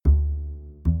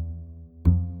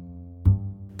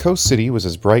Coast City was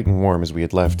as bright and warm as we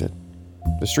had left it.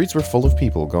 The streets were full of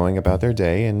people going about their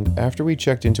day, and after we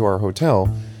checked into our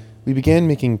hotel, we began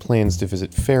making plans to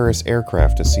visit Ferris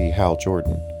Aircraft to see Hal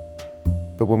Jordan.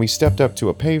 But when we stepped up to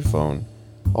a payphone,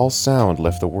 all sound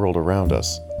left the world around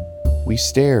us. We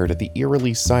stared at the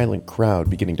eerily silent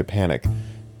crowd beginning to panic,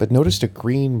 but noticed a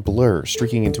green blur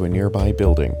streaking into a nearby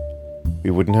building. We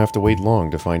wouldn't have to wait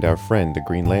long to find our friend the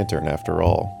Green Lantern after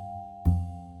all.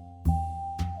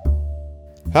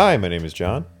 Hi, my name is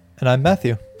John. And I'm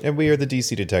Matthew. And we are the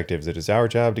DC Detectives. It is our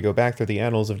job to go back through the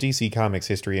annals of DC Comics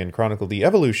history and chronicle the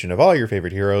evolution of all your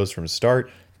favorite heroes from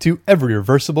start To every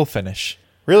reversible finish.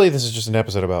 Really, this is just an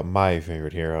episode about my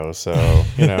favorite hero, so,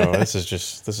 this is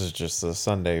just a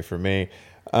Sunday for me.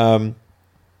 We're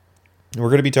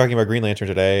going to be talking about Green Lantern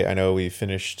today. I know we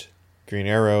finished Green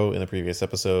Arrow in the previous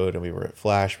episode, and we were at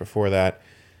Flash before that.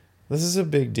 This is a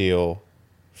big deal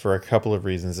for a couple of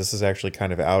reasons. This is actually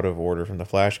kind of out of order from the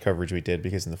Flash coverage we did,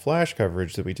 because in the Flash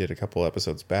coverage that we did a couple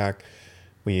episodes back,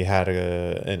 we had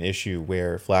an issue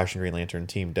where Flash and Green Lantern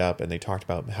teamed up, and they talked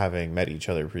about having met each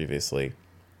other previously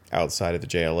outside of the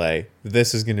JLA.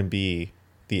 This is going to be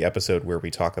the episode where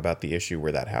we talk about the issue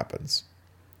where that happens.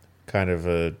 Kind of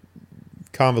a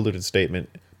convoluted statement.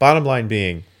 Bottom line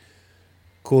being,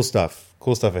 cool stuff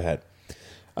ahead.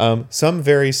 Some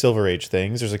very Silver Age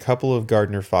things. There's a couple of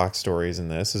Gardner Fox stories in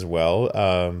this as well,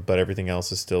 but everything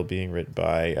else is still being written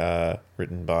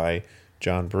by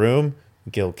John Broome.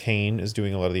 Gil Kane is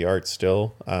doing a lot of the art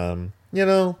still.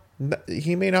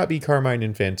 He may not be Carmine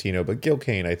Infantino, but Gil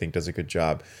Kane, I think, does a good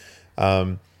job.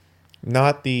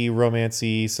 Not the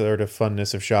romancy sort of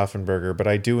funness of Schaffenberger, but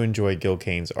I do enjoy Gil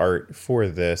Kane's art for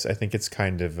this. I think it's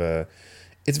kind of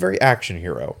it's very action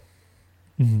hero.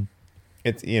 Mm-hmm.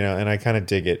 It's, and I kind of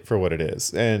dig it for what it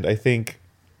is. And I think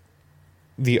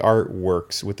the art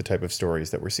works with the type of stories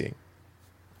that we're seeing.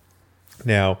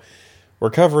 Now,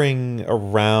 we're covering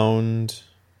around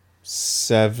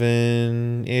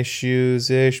 7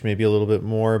 issues-ish, maybe a little bit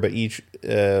more, but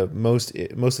most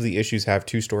of the issues have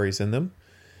 2 stories in them.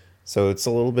 So it's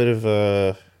a little bit of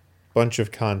a bunch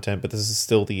of content, but this is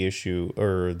still the issue,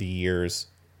 or the year of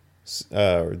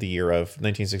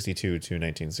 1962 to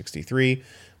 1963.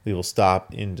 We will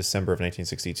stop in December of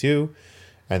 1962,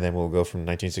 and then we'll go from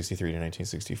 1963 to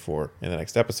 1964 in the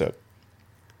next episode.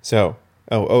 So,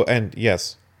 and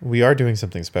yes, we are doing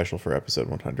something special for episode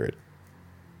 100.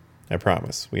 I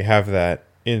promise. We have that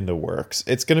in the works.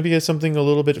 It's going to be something a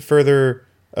little bit further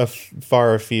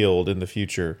far afield in the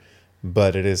future,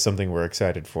 but it is something we're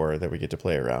excited for that we get to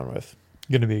play around with.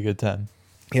 Gonna be a good time.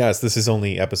 Yes, this is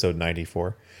only episode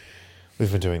 94.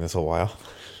 We've been doing this a while.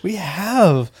 We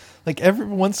have. Like, every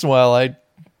once in a while, I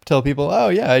tell people, oh,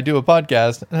 yeah, I do a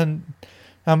podcast. And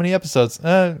how many episodes?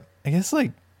 I guess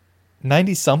like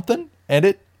 90-something. And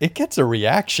it gets a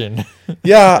reaction.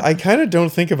 Yeah, I kind of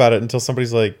don't think about it until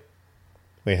somebody's like,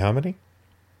 wait, how many?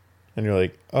 And you're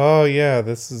like, oh, yeah,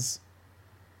 this is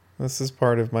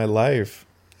part of my life.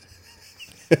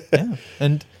 Yeah.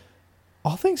 And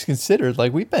all things considered,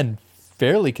 like, we've been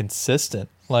fairly consistent.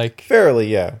 Like, fairly,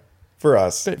 yeah. For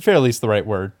us. Fairly is the right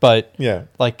word. But, yeah,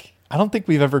 like, I don't think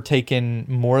we've ever taken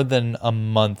more than a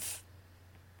month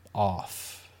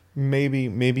off.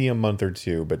 Maybe a month or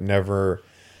 2, but never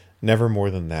more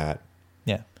than that.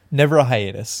 Yeah. Never a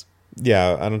hiatus.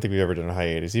 Yeah, I don't think we've ever done a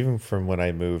hiatus. Even from when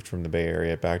I moved from the Bay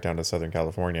Area back down to Southern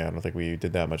California, I don't think we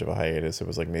did that much of a hiatus. It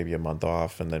was like maybe a month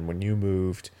off. And then when you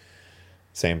moved,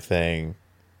 same thing.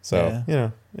 So, yeah.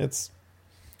 It's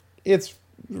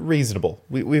reasonable.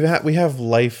 We have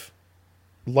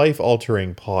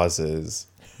life-altering pauses.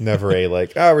 Never a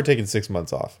like, we're taking 6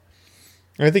 months off.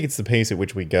 And I think it's the pace at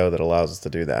which we go that allows us to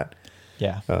do that.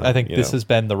 Yeah, I think this has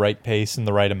been the right pace and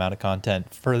the right amount of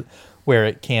content for where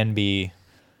it can be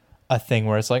a thing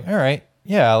where it's like, all right,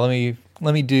 yeah, let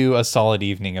me do a solid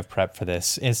evening of prep for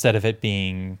this instead of it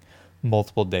being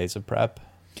multiple days of prep.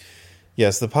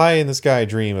 Yes, the pie in the sky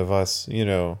dream of us,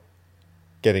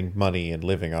 getting money and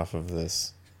living off of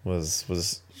this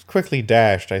was quickly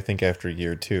dashed, I think, after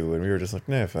year 2, and we were just like,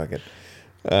 nah, fuck it.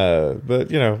 But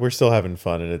we're still having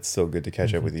fun, and it's still good to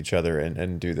catch up with each other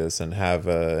and do this and have.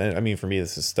 And I mean, for me,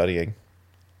 this is studying.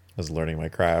 I was learning my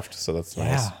craft, so that's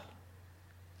nice.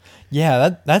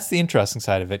 Yeah, that's the interesting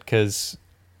side of it, because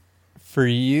for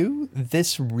you,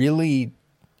 this really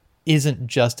isn't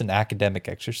just an academic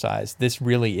exercise. This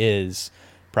really is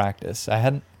practice. I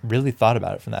hadn't really thought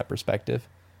about it from that perspective.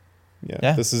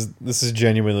 Yeah. This is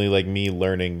genuinely like me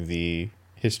learning the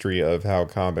history of how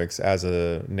comics as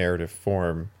a narrative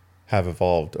form have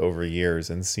evolved over years,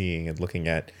 and seeing and looking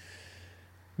at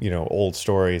old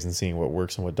stories and seeing what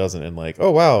works and what doesn't, and like, oh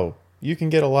wow, you can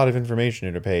get a lot of information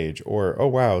in a page, or, oh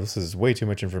wow, this is way too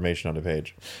much information on a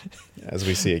page, as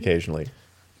we see occasionally.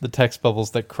 The text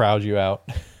bubbles that crowd you out.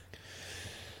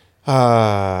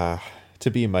 To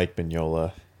be Mike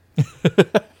Mignola.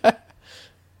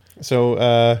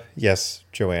 So, yes,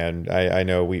 Joanne, I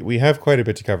know we have quite a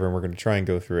bit to cover, and we're going to try and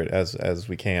go through it as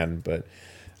we can. But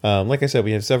like I said,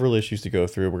 we have several issues to go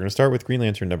through. We're going to start with Green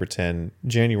Lantern number 10,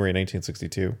 January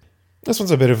 1962. This one's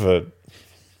a bit of a...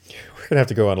 We're going to have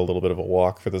to go on a little bit of a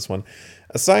walk for this one.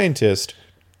 A scientist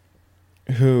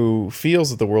who feels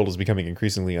that the world is becoming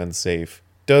increasingly unsafe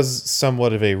does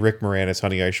somewhat of a Rick Moranis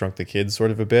Honey, I Shrunk the Kids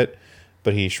sort of a bit,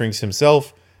 but he shrinks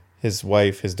himself, his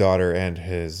wife, his daughter, and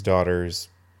his daughter's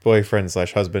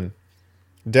boyfriend/husband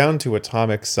down to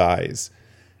atomic size,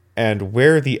 and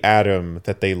where the atom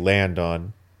that they land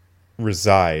on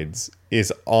resides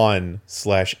is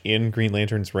on/in Green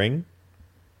Lantern's ring.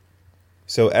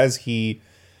 So as he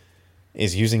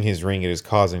is using his ring, it is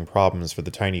causing problems for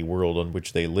the tiny world on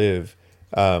which they live,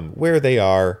 where they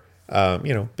are,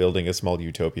 building a small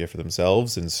utopia for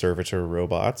themselves and servitor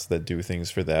robots that do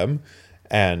things for them.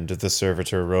 And the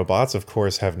servitor robots, of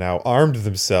course, have now armed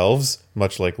themselves,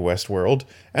 much like Westworld,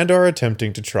 and are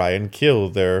attempting to try and kill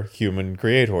their human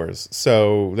creators.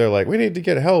 So they're like, we need to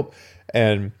get help.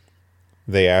 And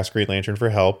they ask Green Lantern for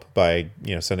help by,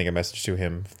 sending a message to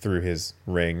him through his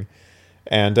ring.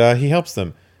 And he helps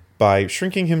them by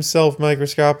shrinking himself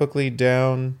microscopically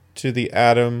down to the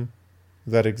atom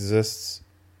that exists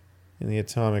in the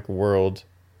atomic world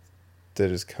that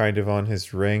is kind of on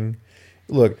his ring.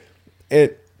 Look,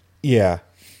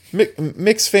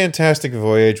 mix Fantastic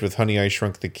Voyage with Honey, I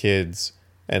Shrunk the Kids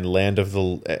and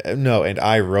and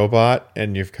iRobot,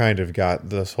 and you've kind of got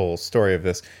this whole story of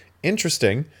this.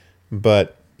 Interesting,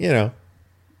 but,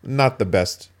 not the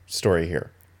best story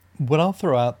here. What I'll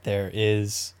throw out there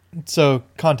is, so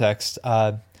context,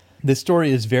 this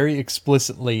story is very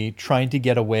explicitly trying to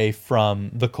get away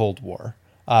from the Cold War.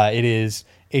 It is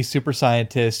a super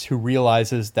scientist who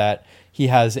realizes that he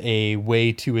has a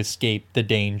way to escape the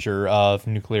danger of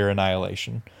nuclear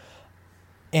annihilation.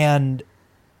 And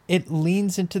it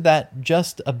leans into that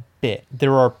just a bit.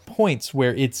 There are points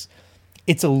where it's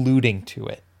alluding to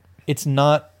it. It's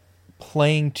not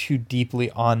playing too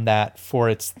deeply on that for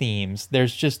its themes.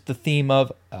 There's just the theme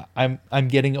of I'm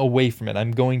getting away from it.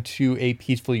 I'm going to a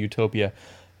peaceful utopia.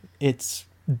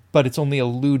 But it's only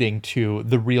alluding to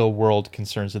the real world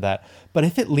concerns of that. But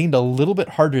if it leaned a little bit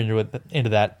harder into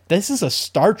that, this is a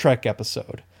Star Trek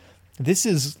episode. This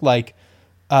is like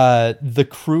the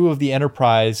crew of the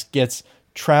Enterprise gets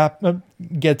trapped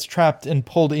and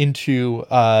pulled into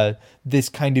this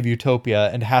kind of utopia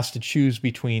and has to choose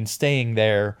between staying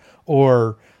there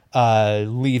or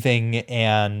leaving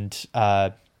and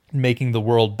making the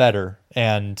world better,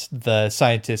 and the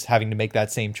scientists having to make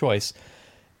that same choice.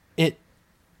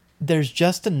 There's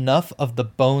just enough of the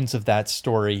bones of that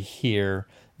story here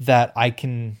that I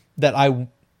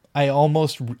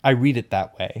read it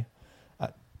that way.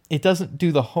 It doesn't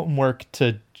do the homework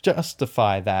to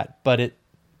justify that, but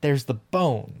there's the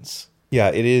bones. Yeah,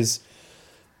 it is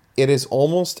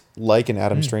almost like an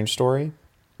Adam Strange story,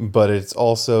 but it's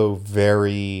also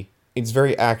very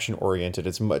action oriented. It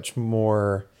is much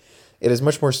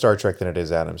more Star Trek than it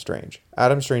is Adam Strange.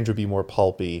 Adam Strange would be more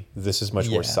pulpy. This is much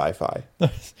more sci-fi.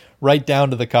 Right down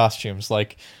to the costumes.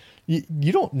 Like,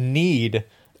 you don't need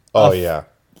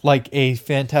like a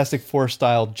Fantastic Four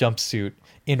style jumpsuit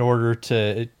in order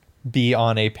to be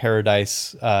on a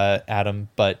Paradise Atom,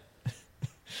 but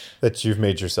that you've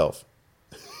made yourself.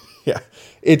 Yeah.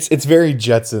 It's very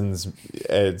Jetsons.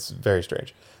 It's very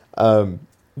strange. The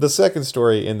second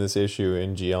story in this issue,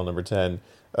 in GL number 10,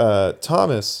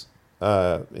 Thomas,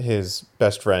 his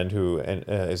best friend, who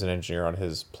is an engineer on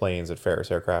his planes at Ferris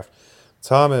Aircraft,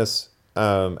 Thomas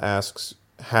asks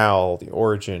Hal the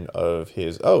origin of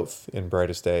his oath: in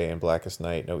brightest day and blackest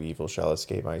night, no evil shall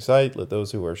escape my sight. Let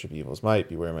those who worship evil's might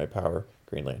beware my power,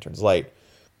 Green Lantern's light.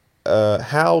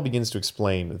 Hal begins to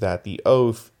explain that the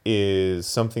oath is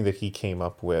something that he came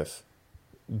up with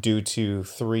due to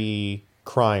 3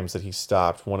 crimes that he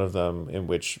stopped, one of them in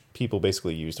which people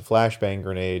basically used a flashbang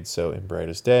grenade, so in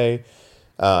brightest day.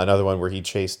 Another one where he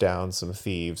chased down some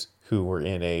thieves who were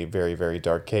in a very, very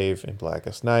dark cave in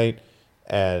blackest night.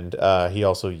 And he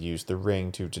also used the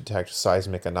ring to detect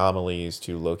seismic anomalies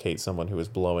to locate someone who was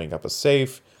blowing up a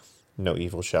safe. No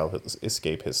evil shall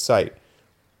escape his sight.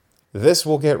 This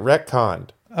will get retconned.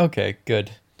 Okay,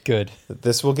 good.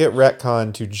 This will get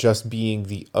retconned to just being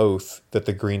the oath that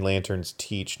the Green Lanterns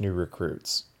teach new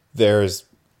recruits. This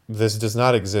does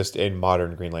not exist in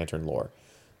modern Green Lantern lore.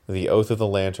 The Oath of the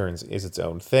Lanterns is its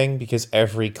own thing because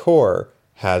every corps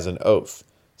has an oath.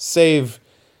 save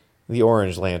the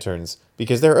Orange Lanterns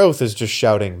because their oath is just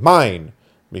shouting mine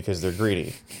because they're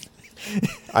greedy.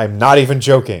 I'm not even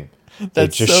joking. They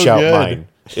That's just so shout good. mine.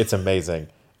 It's amazing.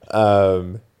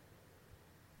 So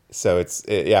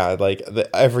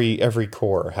every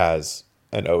corps has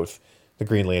an oath. The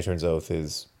Green Lantern's oath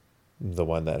is the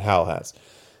one that Hal has.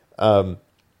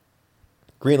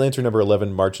 Green Lantern number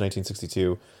 11, March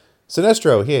 1962.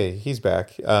 Sinestro, he's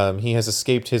back. He has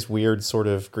escaped his weird sort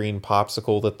of green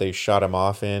popsicle that they shot him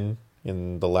off in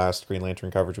the last Green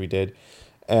Lantern coverage we did.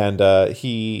 And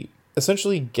he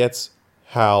essentially gets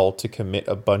Hal to commit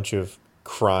a bunch of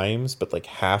crimes, but like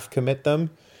half commit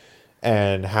them.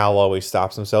 And Hal always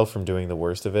stops himself from doing the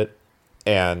worst of it.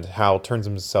 And Hal turns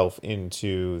himself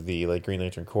into the like Green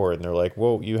Lantern Corps, and they're like,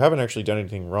 "Well, you haven't actually done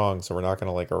anything wrong, so we're not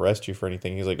gonna like arrest you for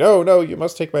anything." He's like, "No, you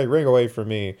must take my ring away from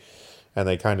me," and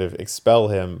they kind of expel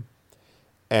him.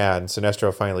 And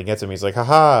Sinestro finally gets him. He's like,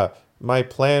 "Haha, my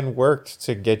plan worked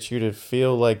to get you to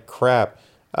feel like crap.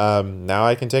 Now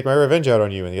I can take my revenge out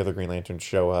on you." And the other Green Lanterns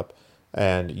show up,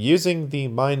 and using the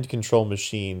mind control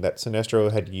machine that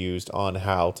Sinestro had used on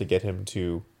Hal to get him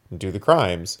to do the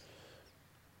crimes,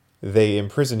 they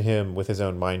imprison him with his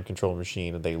own mind control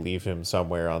machine, and they leave him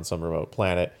somewhere on some remote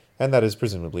planet, and that is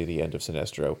presumably the end of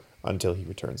Sinestro until he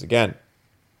returns again.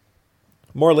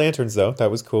 More lanterns, though. That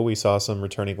was cool. We saw some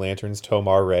returning lanterns.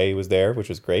 Tomar Ray was there, which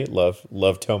was great. Love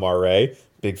Tomar Ray.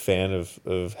 Big fan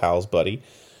of Hal's buddy.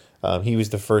 He was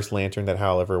the first lantern that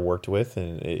Hal ever worked with,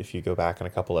 and if you go back in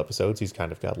a couple episodes, he's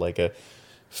kind of got like a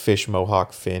fish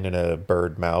mohawk fin and a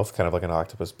bird mouth, kind of like an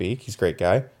octopus beak. He's a great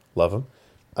guy. Love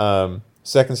him.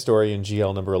 Second story in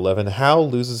GL number 11, Hal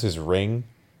loses his ring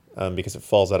because it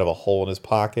falls out of a hole in his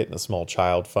pocket and a small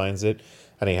child finds it,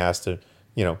 and he has to,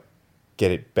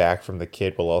 get it back from the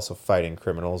kid while also fighting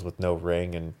criminals with no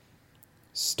ring and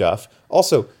stuff.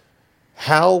 Also,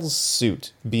 Hal's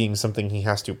suit being something he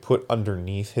has to put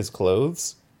underneath his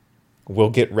clothes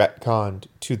will get retconned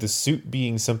to the suit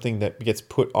being something that gets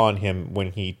put on him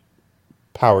when he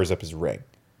powers up his ring.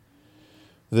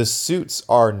 The suits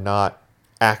are not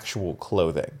actual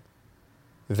clothing.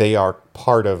 They are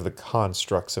part of the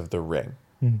constructs of the ring.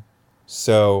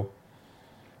 So,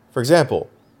 for example,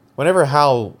 whenever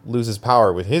Hal loses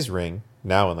power with his ring,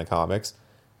 now in the comics,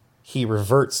 he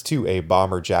reverts to a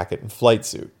bomber jacket and flight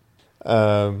suit.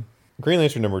 Green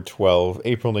Lantern number 12,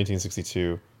 April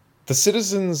 1962. The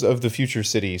citizens of the future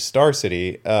city, Star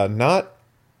City, not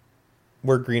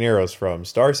where Green Arrow's from,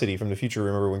 Star City from the future.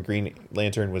 Remember when Green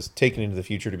Lantern was taken into the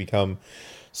future to become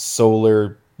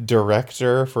solar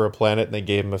director for a planet, and they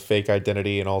gave him a fake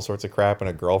identity and all sorts of crap and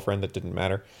a girlfriend that didn't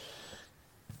matter.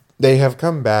 They have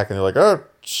come back and they're like, "Oh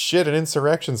shit, an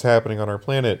insurrection's happening on our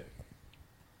planet.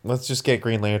 Let's just get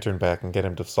Green Lantern back and get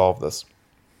him to solve this."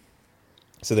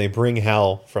 So they bring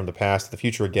Hal from the past to the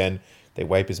future again. They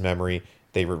wipe his memory.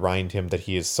 They remind him that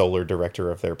he is solar director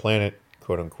of their planet,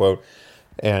 quote unquote.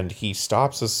 And he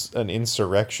stops an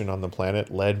insurrection on the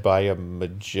planet led by a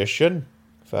magician.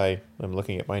 If I am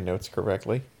looking at my notes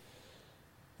correctly.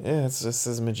 Yeah, this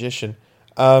is magician.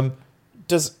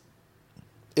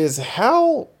 Is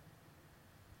Hal...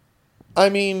 I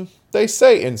mean, they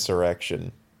say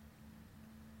insurrection.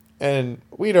 And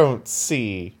we don't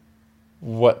see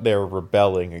what they're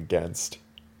rebelling against.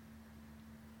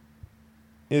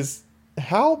 Is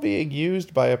Hal being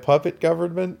used by a puppet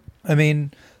government? I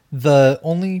mean, the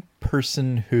only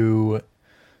person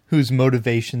whose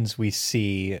motivations we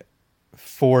see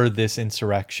for this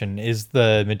insurrection is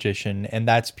the magician, and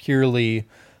that's purely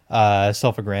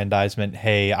self-aggrandizement.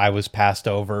 Hey, I was passed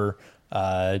over.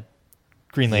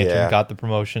 Green Lantern got the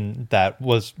promotion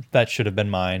that should have been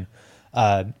mine.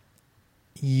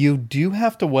 You do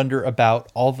have to wonder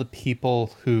about all the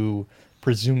people who,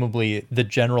 presumably the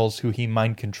generals who he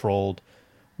mind controlled,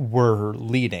 were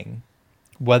leading.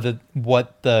 What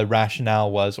the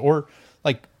rationale was, or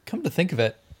like, come to think of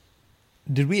it,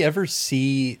 did we ever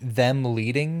see them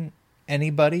leading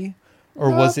anybody,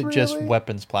 or was it just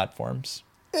weapons platforms?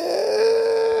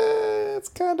 It's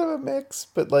kind of a mix,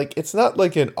 but like, it's not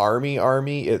like an army.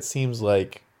 It seems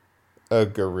like a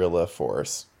guerrilla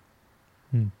force.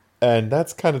 And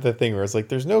that's kind of the thing where it's like,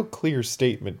 there's no clear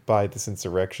statement by this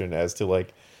insurrection as to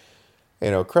like,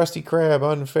 Krusty Krab,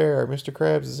 unfair, Mr.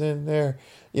 Krabs is in there.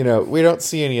 We don't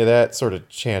see any of that sort of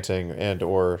chanting and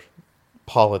or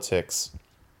politics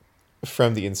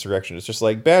from the insurrection. It's just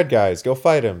like, bad guys, go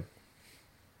fight him.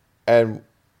 And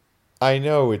I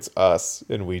know it's us,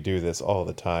 and we do this all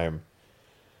the time.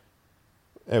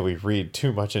 And we read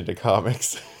too much into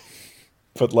comics.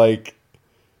 But like,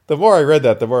 the more I read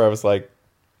that, the more I was like,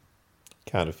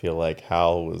 kind of feel like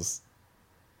Hal was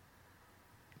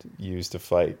used to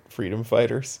fight freedom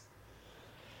fighters.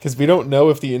 Because we don't know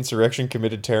if the insurrection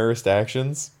committed terrorist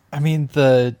actions. I mean,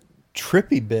 the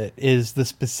trippy bit is the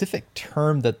specific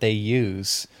term that they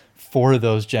use for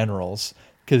those generals,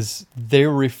 because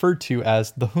they're referred to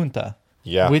as the junta,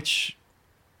 Yeah. which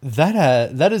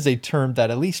that is a term that,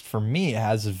 at least for me,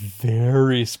 has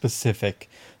very specific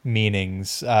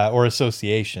meanings or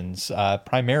associations,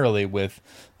 primarily with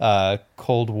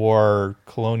Cold War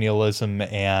colonialism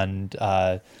and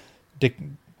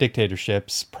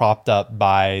dictatorships propped up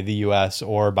by the U.S.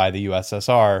 or by the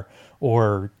USSR,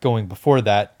 or going before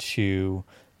that to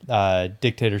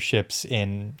dictatorships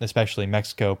in especially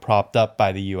Mexico propped up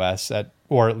by the U.S.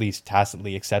 Or at least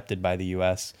tacitly accepted by the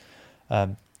U.S.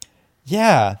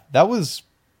 Yeah, it was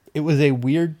a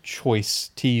weird choice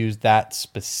to use that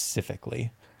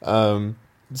specifically.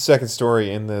 Second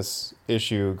story in this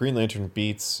issue, Green Lantern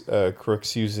beats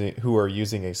crooks who are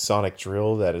using a sonic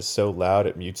drill that is so loud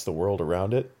it mutes the world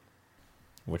around it,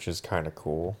 which is kind of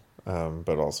cool.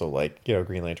 But also, like, you know,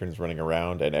 Green Lantern's running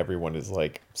around and everyone is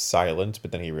like silent,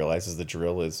 but then he realizes the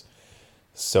drill is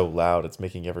so loud it's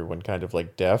making everyone kind of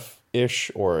like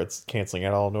deaf-ish, or it's canceling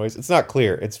out all noise. It's not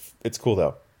clear. It's cool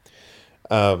though.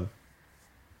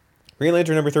 Green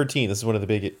Lantern number 13. This is one of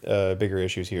the bigger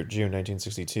issues here, June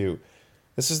 1962.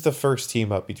 This is the first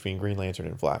team up between Green Lantern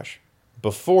and Flash,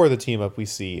 before the team up we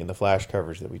see in the Flash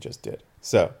coverage that we just did.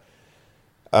 So,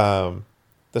 the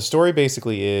story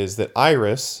basically is that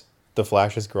Iris, the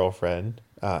Flash's girlfriend,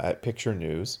 at Picture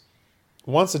News,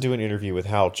 wants to do an interview with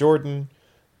Hal Jordan,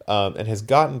 and has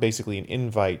gotten basically an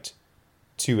invite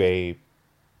to a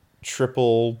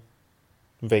triple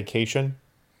vacation.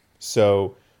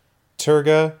 So,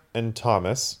 Turga and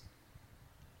Thomas,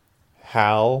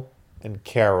 Hal and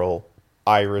Carol,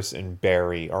 Iris and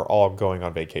Barry are all going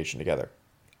on vacation together.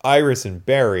 Iris and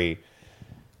Barry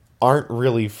aren't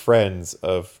really friends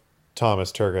of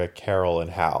Thomas, Turga, Carol,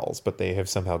 and Hal's, but they have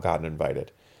somehow gotten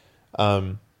invited.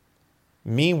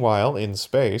 Meanwhile, in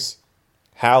space,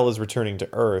 Hal is returning to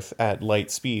Earth at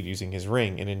light speed using his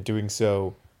ring, and in doing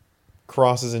so,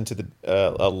 crosses into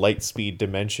a light speed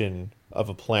dimension of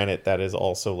a planet that is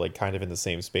also like kind of in the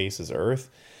same space as Earth.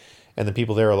 And the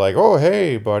people there are like, "Oh,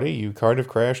 hey, buddy, you kind of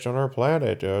crashed on our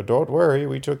planet. Don't worry,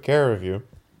 we took care of you."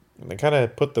 And they kind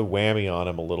of put the whammy on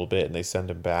him a little bit, and they send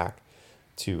him back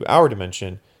to our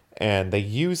dimension, and they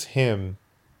use him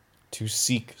to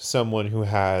seek someone who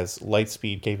has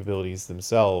lightspeed capabilities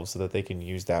themselves so that they can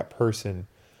use that person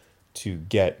to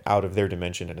get out of their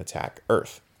dimension and attack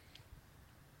Earth.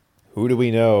 Who do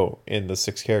we know in the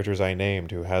 6 characters I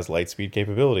named who has lightspeed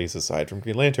capabilities aside from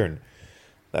Green Lantern?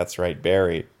 That's right,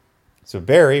 Barry. So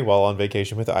Barry, while on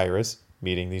vacation with Iris,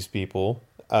 meeting these people,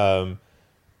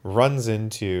 runs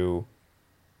into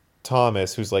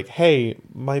Thomas, who's like, "Hey,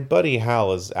 my buddy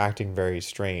Hal is acting very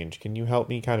strange. Can you help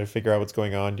me kind of figure out what's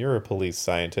going on? You're a police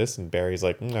scientist." And Barry's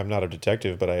like, "I'm not a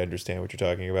detective, but I understand what you're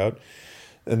talking about."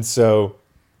 And so,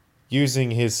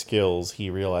 using his skills, he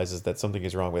realizes that something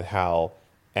is wrong with Hal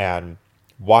and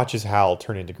watches Hal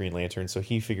turn into Green Lantern. So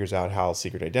he figures out Hal's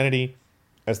secret identity.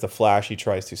 As the Flash, he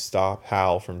tries to stop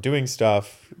Hal from doing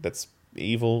stuff that's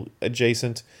evil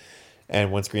adjacent.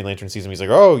 And once Green Lantern sees him, he's like,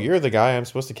 "Oh, you're the guy I'm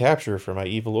supposed to capture for my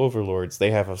evil overlords."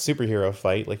 They have a superhero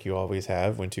fight, like you always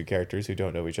have when two characters who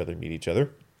don't know each other meet each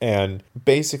other. And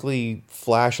basically,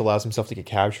 Flash allows himself to get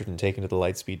captured and taken to the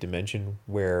lightspeed dimension,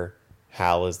 where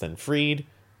Hal is then freed.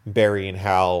 Barry and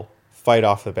Hal fight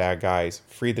off the bad guys,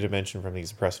 free the dimension from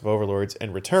these oppressive overlords,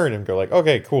 and return and go like,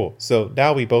 "Okay, cool. So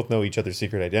now we both know each other's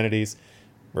secret identities.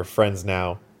 We're friends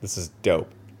now. This is dope."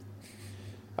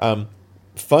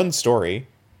 Fun story.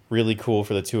 Really cool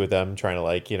for the two of them trying to,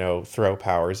 like, you know, throw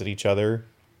powers at each other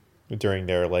during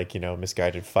their, like, you know,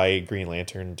 misguided fight. Green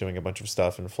Lantern doing a bunch of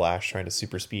stuff, and Flash trying to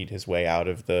super speed his way out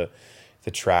of the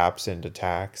traps and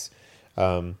attacks.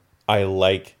 I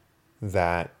like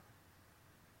that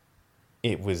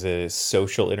it was a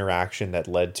social interaction that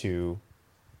led to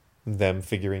them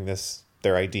figuring their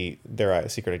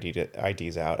secret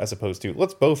IDs out, as opposed to,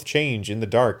 let's both change in the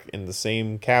dark in the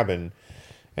same cabin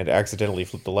and accidentally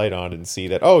flip the light on and see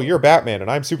that, oh, you're Batman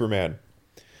and I'm Superman.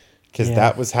 Because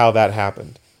that was how that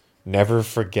happened. Never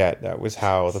forget, that was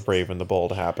how The Brave and the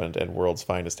Bold happened and World's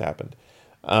Finest happened.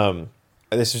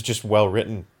 This is just well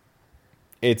written.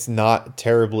 It's not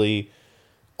terribly,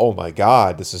 oh my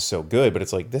god, this is so good, but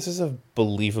it's like, this is a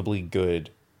believably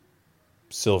good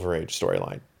Silver Age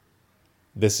storyline.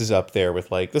 This is up there with,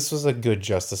 like, this was a good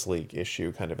Justice League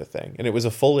issue kind of a thing. And it was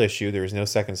a full issue. There was no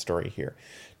second story here.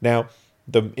 Now,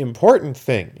 the important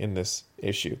thing in this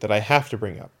issue that I have to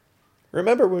bring up,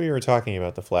 remember when we were talking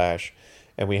about the Flash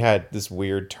and we had this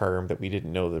weird term that we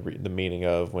didn't know the meaning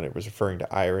of when it was referring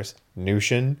to Iris,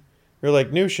 Newshin. We are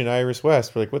like, Newshin, Iris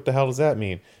West. We're like, what the hell does that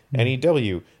mean?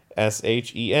 Newshen.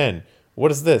 What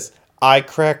is this? I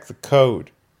cracked the code.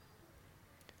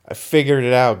 I figured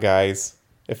it out, guys.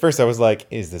 At first I was like,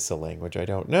 is this a language I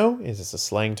don't know? Is this a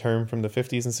slang term from the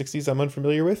 50s and 60s I'm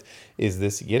unfamiliar with? Is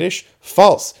this Yiddish?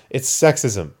 False. It's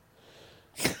sexism.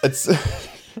 It's...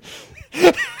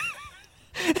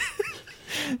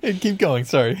 Keep going,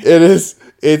 sorry. It is.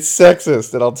 It's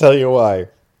sexist, and I'll tell you why.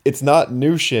 It's not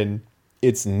Newshin.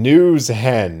 It's news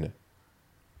hen.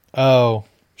 Oh.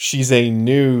 She's a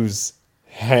news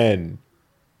hen.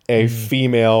 A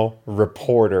female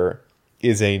reporter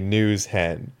is a news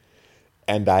hen.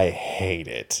 And I hate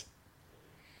it.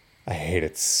 I hate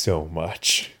it so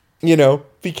much. You know,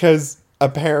 because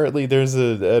apparently there's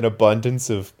an abundance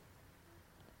of...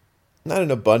 Not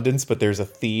an abundance, but there's a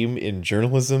theme in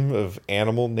journalism of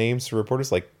animal names for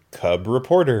reporters, like cub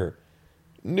reporter,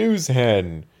 news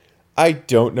hen. I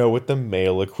don't know what the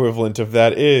male equivalent of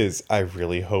that is. I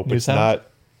really hope News it's hound?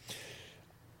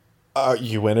 not.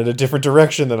 You went in a different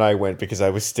direction than I went because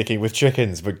I was sticking with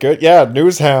chickens. But good, yeah,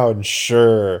 news hound,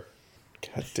 sure.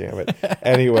 God damn it.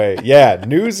 Anyway, yeah,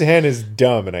 news hen is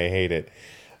dumb and I hate it.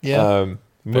 Yeah.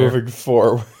 Moving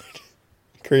forward.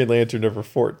 Green Lantern number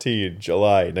 14,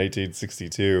 July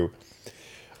 1962.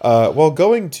 While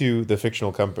going to the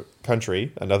fictional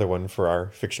country, another one for our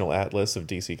fictional atlas of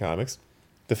DC Comics,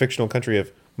 the fictional country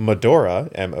of Modora,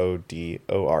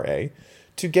 Modora,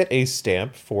 to get a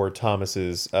stamp for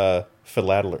Thomas's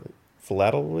philately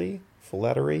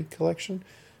collection.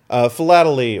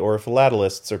 Philately or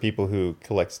philatelists are people who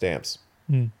collect stamps.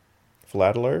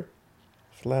 Philateler?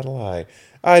 Philateli.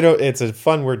 It's a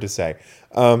fun word to say.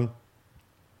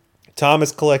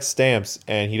 Thomas collects stamps,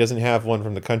 and he doesn't have one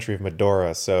from the country of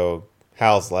Modora, so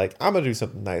Hal's like, I'm going to do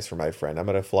something nice for my friend. I'm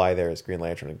going to fly there as Green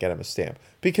Lantern and get him a stamp.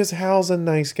 Because Hal's a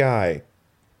nice guy.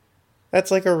 That's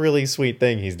like a really sweet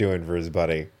thing he's doing for his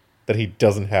buddy that he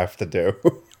doesn't have to do.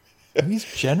 He's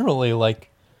generally, like,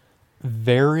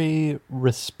 very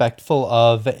respectful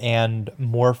of and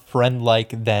more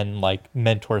friend-like than, like,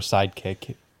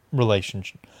 mentor-sidekick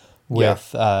relationship with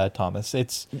Thomas.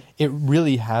 It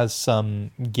really has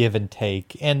some give and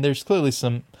take, and there's clearly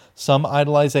some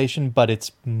idolization, but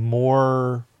it's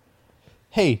more,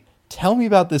 hey, tell me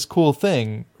about this cool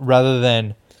thing, rather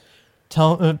than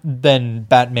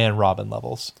Batman Robin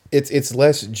levels. It's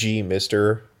less G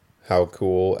Mister, how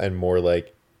cool, and more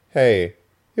like, hey,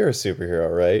 you're a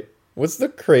superhero, right? What's the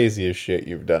craziest shit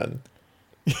you've done?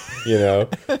 You know,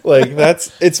 like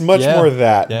it's much more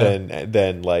that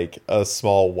than like a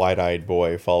small wide-eyed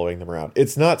boy following them around.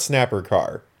 It's not Snapper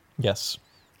Carr. Yes.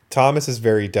 Thomas is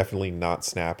very definitely not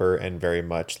Snapper and very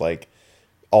much like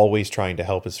always trying to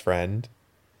help his friend.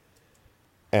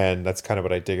 And that's kind of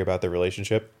what I dig about their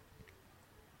relationship.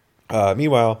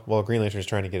 Meanwhile, while Green Lantern is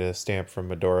trying to get a stamp from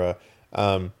Modora,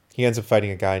 he ends up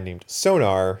fighting a guy named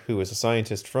Sonar, who is a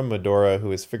scientist from Modora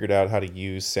who has figured out how to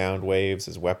use sound waves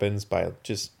as weapons by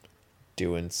just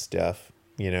doing stuff,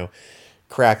 you know,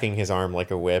 cracking his arm like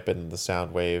a whip, and the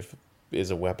sound wave is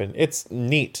a weapon. It's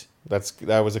neat.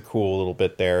 That was a cool little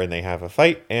bit there, and they have a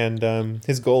fight, and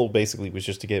his goal basically was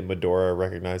just to get Modora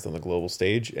recognized on the global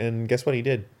stage, and guess what he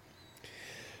did?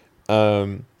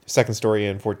 Second story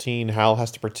in 14, Hal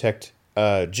has to protect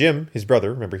Jim, his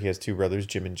brother. Remember, he has two brothers,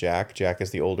 Jim and Jack. Jack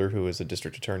is the older, who is a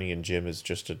district attorney, and Jim is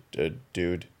just a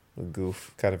dude, a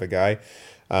goof kind of a guy.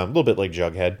 A little bit like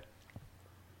Jughead.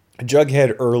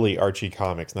 Jughead early Archie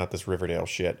comics, not this Riverdale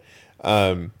shit.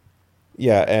 And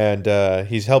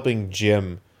he's helping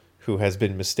Jim, who has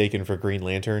been mistaken for Green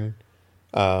Lantern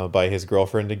by his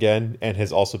girlfriend again, and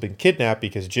has also been kidnapped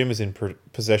because Jim is in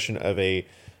possession of a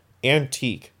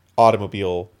antique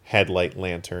automobile headlight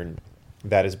lantern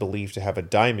that is believed to have a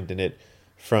diamond in it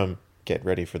from, get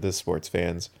ready for this, sports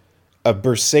fans, a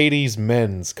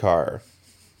Mercedes-Benz car.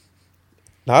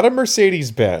 Not a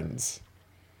Mercedes-Benz.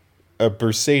 A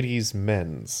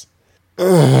Mercedes-Benz.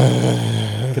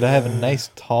 Could I have a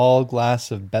nice tall glass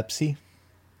of Pepsi?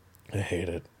 I hate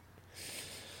it.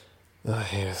 I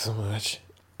hate it so much.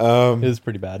 It was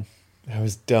pretty bad. That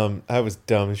was dumb. That was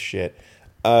dumb as shit.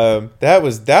 That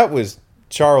was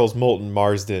Charles Moulton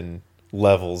Marsden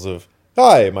levels of,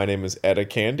 hi, my name is Etta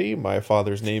Candy, my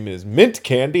father's name is Mint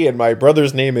Candy, and my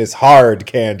brother's name is Hard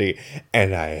Candy.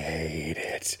 And I hate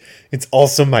it. It's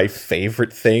also my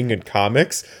favorite thing in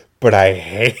comics, but I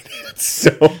hate it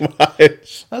so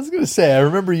much. I was going to say, I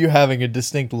remember you having a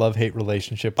distinct love-hate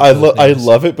relationship with I names.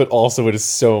 love it, but also it is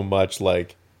so much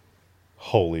like,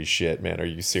 holy shit, man, are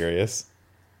you serious?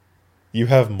 You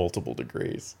have multiple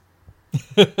degrees.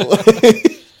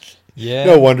 Yeah.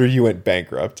 No wonder you went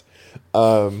bankrupt.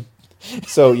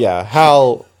 So yeah,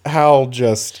 Hal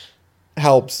just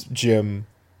helps Jim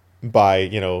by,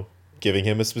 giving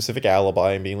him a specific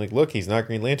alibi and being like, look, he's not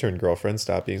Green Lantern, girlfriend,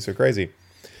 stop being so crazy.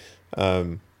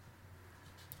 But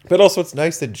also it's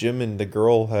nice that Jim and the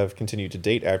girl have continued to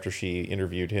date after she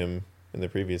interviewed him in the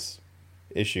previous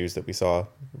issues that we saw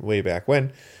way back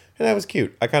when. And that was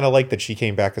cute. I kind of like that she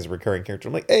came back as a recurring character.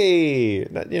 I'm like, hey,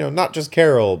 not just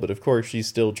Carol, but of course she's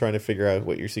still trying to figure out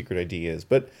what your secret ID is.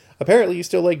 But apparently you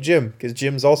still like Jim, because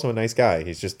Jim's also a nice guy.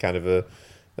 He's just kind of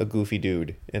a goofy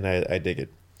dude, and I dig it.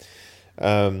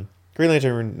 Green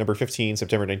Lantern number 15,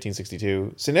 September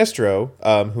 1962.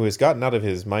 Sinestro, who has gotten out of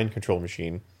his mind control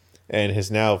machine and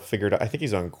has now figured out, I think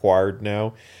he's on Quard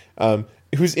now,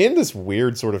 who's in this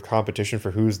weird sort of competition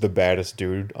for who's the baddest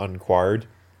dude on Quard.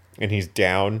 And he's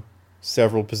down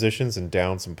several positions and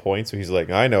down some points. So he's like,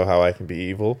 I know how I can be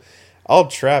evil. I'll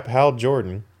trap Hal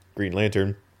Jordan, Green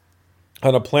Lantern,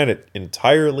 on a planet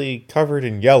entirely covered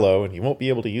in yellow, and he won't be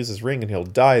able to use his ring, and he'll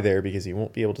die there because he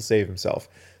won't be able to save himself.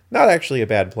 Not actually a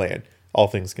bad plan, all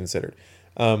things considered.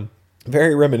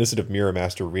 Very reminiscent of Mirror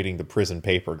Master reading the prison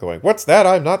paper, going, what's that?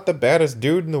 I'm not the baddest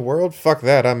dude in the world? Fuck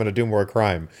that, I'm going to do more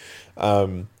crime.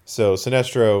 So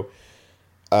Sinestro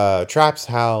traps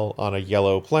Hal on a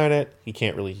yellow planet. He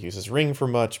can't really use his ring for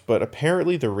much, but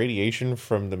apparently the radiation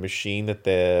from the machine that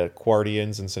the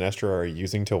Quardians and Sinestro are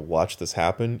using to watch this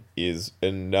happen is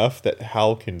enough that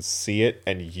Hal can see it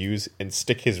and use and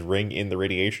stick his ring in the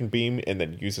radiation beam and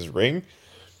then use his ring.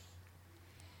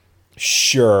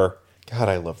 Sure. God,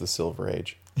 I love the Silver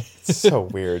Age. It's so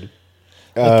weird.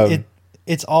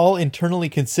 It's all internally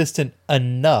consistent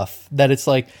enough that it's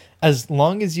like, as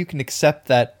long as you can accept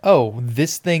that, oh,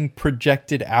 this thing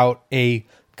projected out a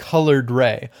colored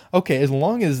ray. Okay, as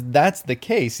long as that's the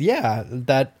case, yeah,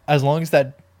 that as long as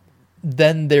that,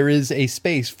 then there is a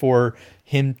space for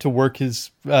him to work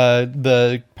his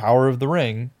the power of the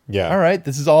ring. Yeah. All right,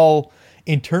 this is all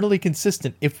internally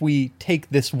consistent if we take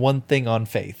this one thing on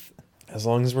faith. As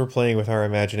long as we're playing with our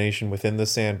imagination within the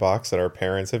sandbox that our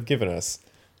parents have given us,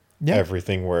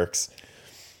 everything works.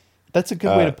 That's a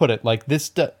good way to put it. Like this,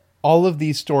 all of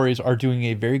these stories are doing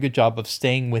a very good job of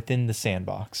staying within the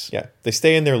sandbox. Yeah, they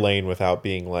stay in their lane without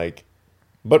being like,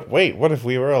 but wait, what if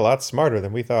we were a lot smarter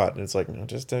than we thought? And it's like, no,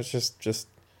 just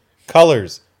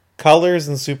colors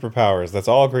and superpowers. That's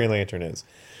all Green Lantern is.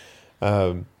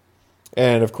 And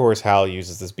of course, Hal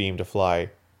uses this beam to fly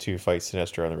to fight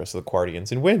Sinestro and the rest of the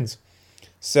Quardians and wins.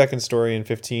 Second story in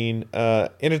 15.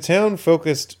 In a town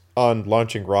focused on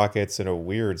launching rockets in a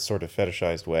weird sort of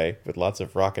fetishized way, with lots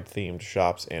of rocket-themed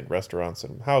shops and restaurants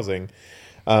and housing,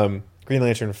 Green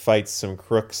Lantern fights some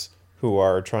crooks who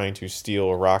are trying to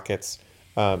steal rockets,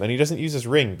 and he doesn't use his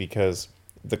ring because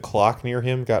the clock near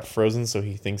him got frozen, so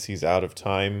he thinks he's out of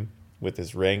time with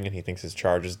his ring, and he thinks his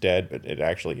charge is dead, but it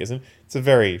actually isn't. It's a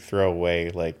very throwaway,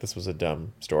 like, this was a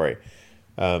dumb story.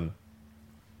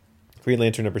 Green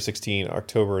Lantern number 16,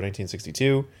 October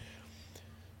 1962.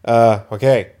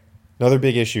 Okay. Another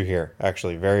big issue here.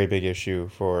 Actually, very big issue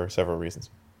for several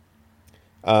reasons.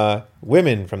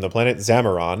 Women from the planet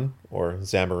Zamaron, or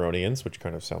Zamaronians, which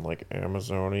kind of sound like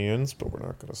Amazonians, but we're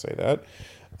not going to say that.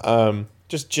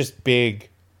 Just big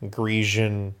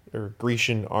Grecian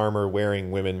armor-wearing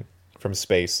women from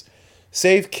space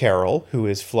save Carol, who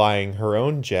is flying her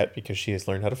own jet because she has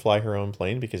learned how to fly her own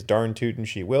plane, because darn tootin'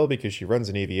 she will, because she runs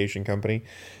an aviation company.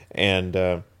 And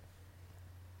I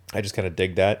just kind of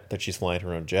dig that she's flying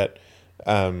her own jet.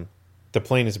 The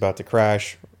plane is about to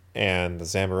crash, and the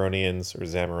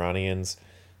Zamaronians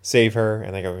save her,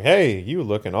 and they go, hey, you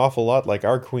look an awful lot like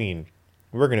our queen.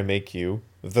 We're going to make you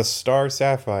the Star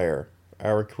Sapphire,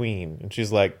 our queen. And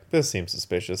she's like, this seems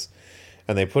suspicious.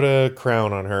 And they put a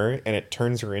crown on her, and it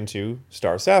turns her into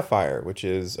Star Sapphire, which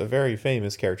is a very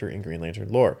famous character in Green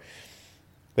Lantern lore.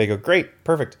 They go, great,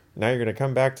 perfect. Now you're going to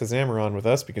come back to Zamaron with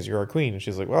us because you're our queen. And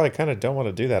she's like, well, I kind of don't want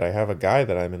to do that. I have a guy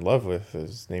that I'm in love with.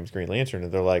 His name's Green Lantern.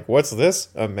 And they're like, what's this?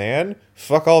 A man?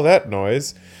 Fuck all that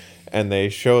noise. And they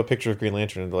show a picture of Green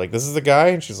Lantern, and they're like, this is the guy?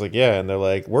 And she's like, yeah. And they're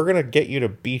like, we're going to get you to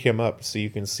beat him up so you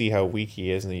can see how weak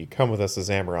he is, and then you come with us to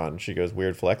Zamaron. And she goes,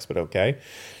 weird flex, but okay.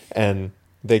 And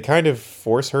they kind of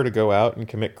force her to go out and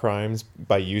commit crimes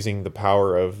by using the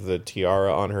power of the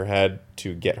tiara on her head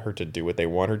to get her to do what they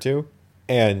want her to.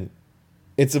 And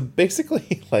it's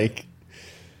basically like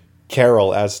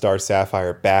Carol as Star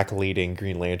Sapphire back leading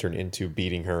Green Lantern into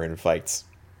beating her in fights.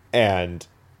 And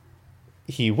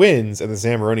he wins, and the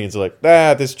Zamaronians are like,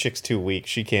 this chick's too weak.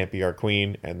 She can't be our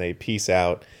queen. And they peace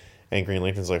out. And Green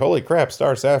Lantern's like, holy crap,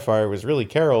 Star Sapphire was really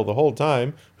Carol the whole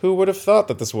time. Who would have thought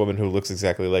that this woman who looks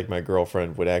exactly like my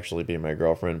girlfriend would actually be my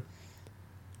girlfriend?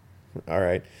 All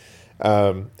right.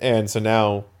 And so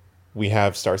now we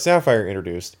have Star Sapphire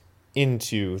introduced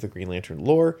into the Green Lantern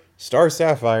lore. Star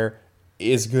Sapphire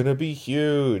is going to be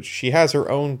huge. She has her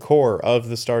own core of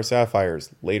the Star Sapphires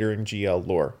later in GL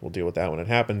lore. We'll deal with that when it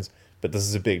happens, but this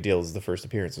is a big deal. This is the first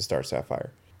appearance of Star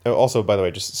Sapphire. Oh, also, by the way,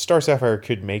 just Star Sapphire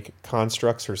could make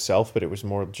constructs herself, but it was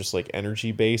more just like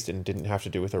energy based and didn't have to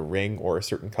do with a ring or a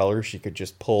certain color. She could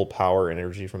just pull power and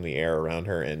energy from the air around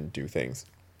her and do things.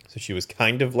 So she was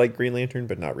kind of like Green Lantern,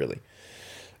 but not really.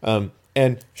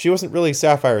 And she wasn't really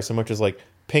Sapphire so much as like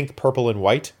pink, purple, and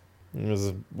white. It was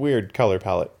a weird color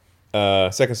palette.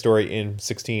 Second story in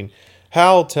 16.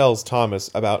 Hal tells Thomas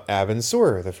about Avon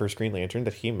Sur, the first Green Lantern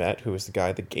that he met, who was the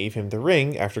guy that gave him the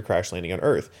ring after crash landing on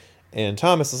Earth. And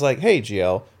Thomas is like, hey,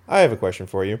 GL, I have a question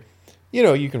for you. You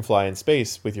know, you can fly in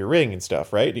space with your ring and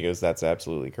stuff, right? He goes, that's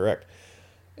absolutely correct.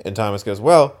 And Thomas goes,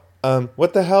 well,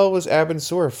 what the hell was Avon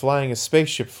Sur flying a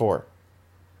spaceship for?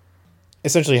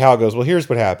 Essentially, Hal goes, well, here's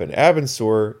what happened. Avon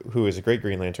Sur, who is a great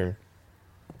Green Lantern,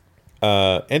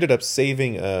 ended up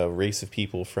saving a race of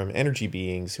people from energy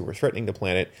beings who were threatening the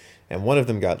planet, and one of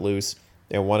them got loose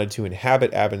and wanted to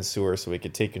inhabit Avon Sur so he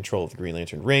could take control of the Green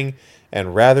Lantern ring,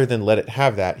 and rather than let it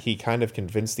have that, he kind of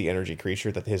convinced the energy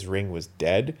creature that his ring was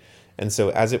dead, and so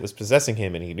as it was possessing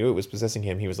him, and he knew it was possessing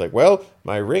him, he was like, well,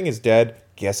 my ring is dead,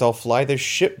 guess I'll fly this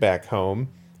ship back home.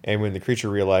 And when the creature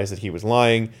realized that he was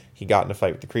lying, he got in a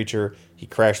fight with the creature, he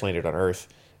crash landed on Earth,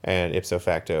 and ipso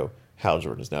facto, Hal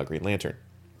Jordan is now Green Lantern.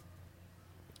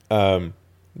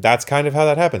 That's kind of how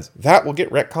that happens. That will get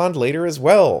retconned later as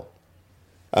well.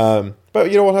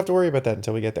 But you don't have to worry about that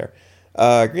until we get there.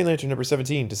 Green Lantern number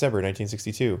 17, December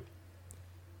 1962.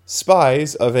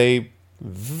 Spies of a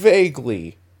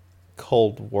vaguely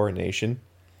Cold War nation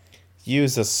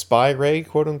use a spy ray,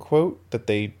 quote unquote, that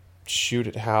they shoot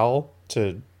at Hal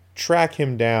to track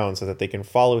him down so that they can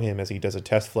follow him as he does a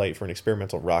test flight for an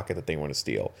experimental rocket that they want to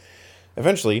steal.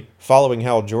 Eventually, following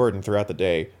Hal Jordan throughout the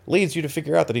day leads you to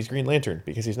figure out that he's Green Lantern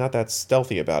because he's not that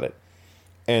stealthy about it.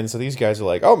 And so these guys are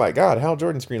like, oh my god, Hal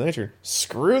Jordan's Green Lantern.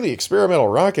 Screw the experimental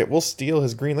rocket. We'll steal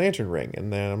his Green Lantern ring.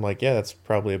 And then I'm like, yeah, that's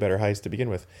probably a better heist to begin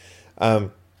with.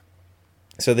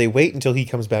 So they wait until he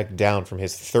comes back down from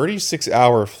his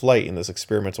 36-hour flight in this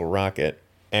experimental rocket.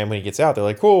 And when he gets out, they're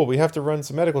like, cool, we have to run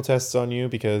some medical tests on you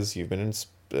because you've been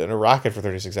in a rocket for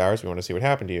 36 hours. We want to see what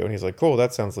happened to you. And he's like, cool,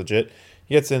 that sounds legit.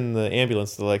 He gets in the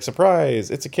ambulance. They're like, surprise,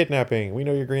 it's a kidnapping. We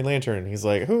know you're Green Lantern. He's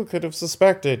like, who could have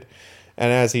suspected?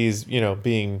 And as he's,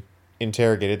 being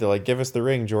interrogated, they're like, give us the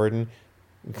ring, Jordan.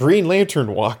 Green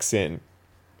Lantern walks in.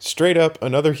 Straight up,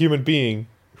 another human being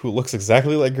who looks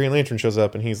exactly like Green Lantern shows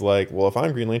up, and he's like, well, if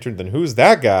I'm Green Lantern, then who's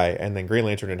that guy? And then Green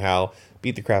Lantern and Hal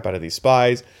beat the crap out of these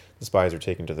spies. The spies are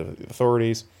taken to the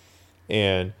authorities,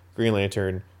 and Green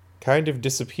Lantern kind of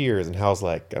disappears, and Hal's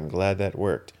like, I'm glad that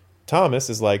worked.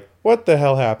 Thomas is like, what the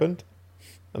hell happened?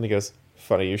 And he goes,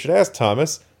 funny you should ask,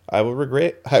 Thomas. I will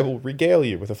regale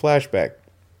you with a flashback.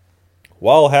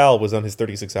 While Hal was on his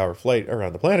 36-hour flight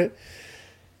around the planet,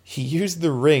 he used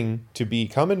the ring to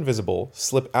become invisible,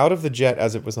 slip out of the jet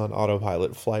as it was on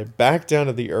autopilot, fly back down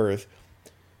to the Earth,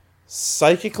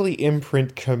 psychically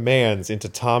imprint commands into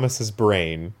Thomas's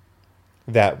brain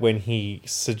that when he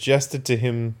suggested to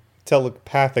him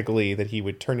telepathically that he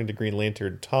would turn into Green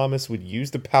Lantern, Thomas would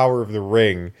use the power of the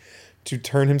ring to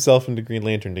turn himself into Green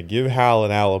Lantern to give Hal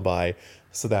an alibi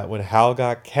so that when Hal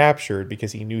got captured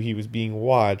because he knew he was being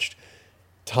watched,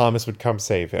 Thomas would come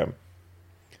save him.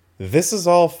 This is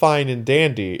all fine and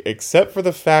dandy, except for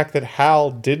the fact that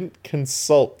Hal didn't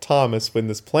consult Thomas when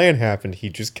this plan happened. He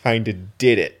just kind of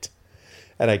did it.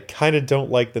 And I kind of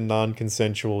don't like the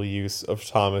non-consensual use of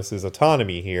Thomas's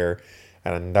autonomy here.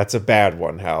 And that's a bad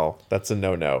one, Hal. That's a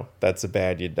no-no. That's a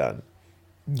bad you done.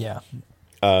 Yeah.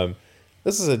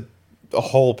 This is a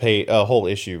whole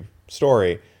issue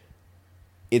story.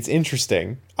 It's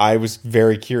interesting. I was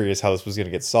very curious how this was going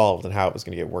to get solved and how it was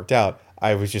going to get worked out.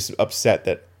 I was just upset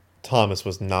that Thomas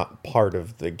was not part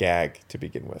of the gag to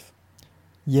begin with.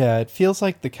 Yeah, it feels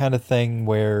like the kind of thing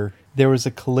where there was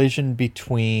a collision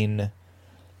between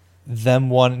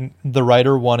the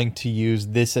writer wanting to use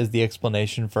this as the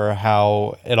explanation for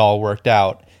how it all worked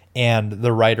out, and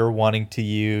the writer wanting to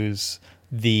use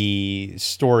the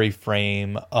story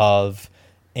frame of,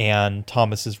 and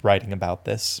Thomas is writing about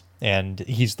this, and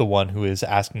he's the one who is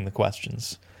asking the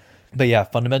questions. But yeah,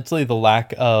 fundamentally the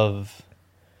lack of...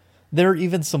 There are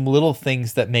even some little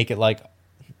things that make it like,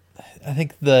 I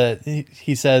think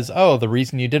he says, oh, the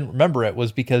reason you didn't remember it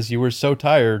was because you were so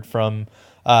tired from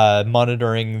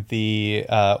monitoring the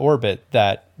orbit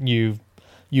that you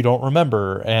don't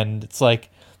remember. And it's like,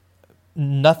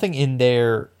 nothing in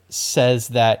there says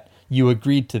that you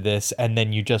agreed to this and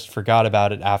then you just forgot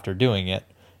about it after doing it.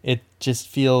 It just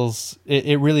feels,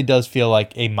 it really does feel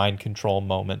like a mind control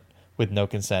moment with no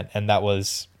consent, and that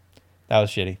was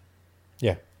shitty.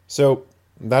 Yeah. So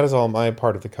that is all my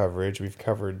part of the coverage. We've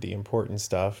covered the important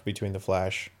stuff between the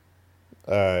Flash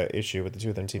issue with the two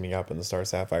of them teaming up and the Star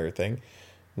Sapphire thing.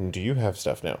 Do you have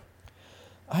stuff now?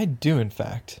 I do, in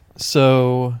fact.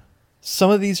 So some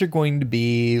of these are going to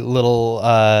be little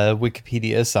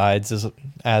Wikipedia asides,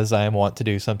 as I am wont to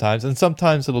do sometimes, and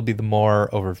sometimes it'll be the more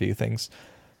overview things.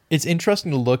 It's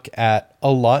interesting to look at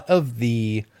a lot of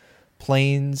the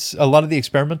planes, a lot of the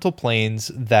experimental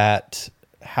planes that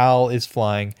Hal is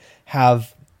flying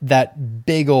have that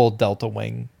big old delta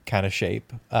wing kind of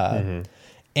shape. And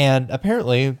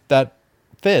apparently that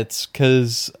fits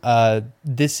because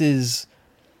it's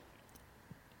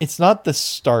not the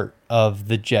start of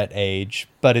the jet age,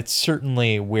 but it's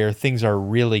certainly where things are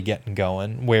really getting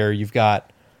going, where you've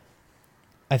got,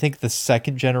 I think, the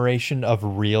second generation of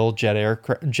real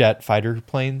jet fighter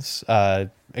planes,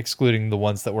 excluding the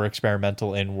ones that were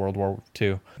experimental in World War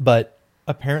II. But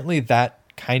apparently that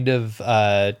kind of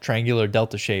triangular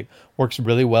delta shape works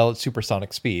really well at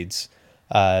supersonic speeds.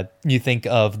 You think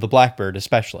of the Blackbird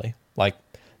especially, like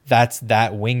that's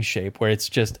that wing shape where it's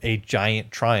just a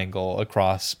giant triangle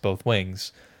across both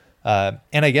wings. And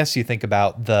I guess you think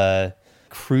about the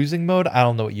cruising mode, I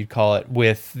don't know what you'd call it,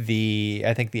 with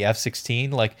I think the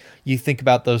F-16, like you think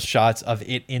about those shots of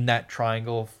it in that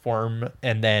triangle form,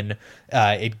 and then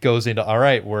it goes into, all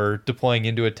right, we're deploying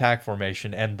into attack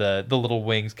formation, and the little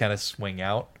wings kind of swing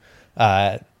out.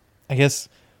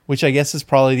 Which I guess is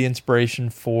probably the inspiration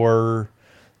for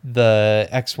the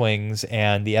X-Wings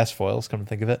and the S-foils, come to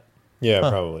think of it. Yeah,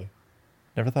 probably.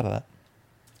 Never thought of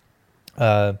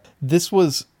that. This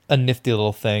was a nifty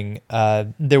little thing.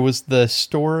 There was the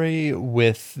story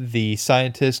with the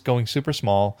scientist going super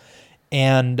small,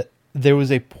 and there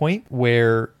was a point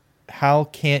where Hal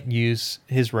can't use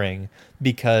his ring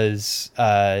because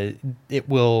it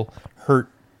will hurt.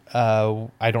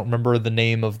 I don't remember the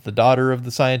name of the daughter of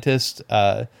the scientist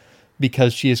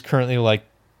because she is currently like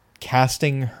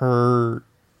casting her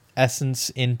essence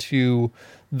into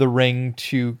the ring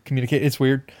to communicate. It's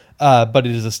weird. But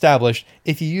it is established,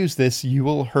 if you use this, you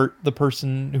will hurt the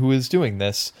person who is doing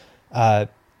this.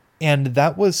 And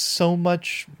that was so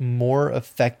much more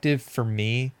effective for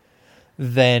me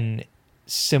than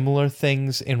similar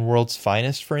things in World's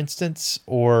Finest, for instance.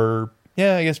 Or,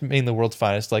 yeah, I guess mainly World's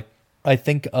Finest. Like, I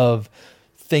think of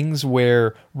things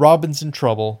where Robin's in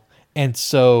trouble, and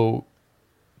so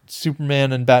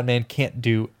Superman and Batman can't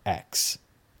do X.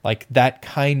 Like that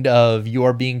kind of, you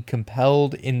are being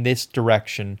compelled in this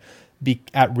direction, be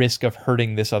at risk of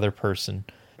hurting this other person.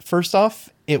 First off,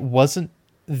 it wasn't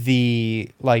the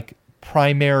like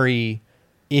primary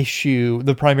issue,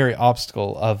 the primary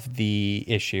obstacle of the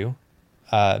issue.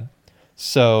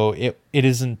 So it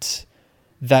isn't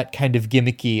that kind of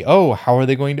gimmicky, oh, how are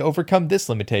they going to overcome this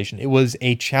limitation? It was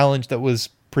a challenge that was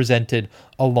presented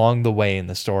along the way in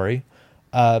the story.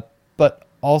 But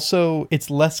also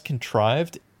it's less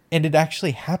contrived. And it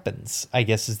actually happens, I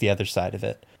guess, is the other side of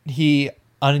it. He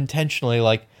unintentionally,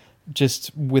 like,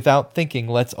 just without thinking,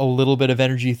 lets a little bit of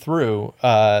energy through,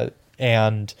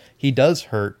 and he does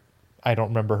hurt. I don't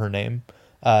remember her name.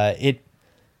 It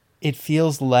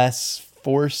feels less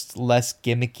forced, less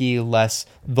gimmicky, less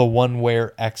the one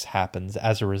where X happens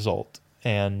as a result.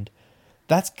 And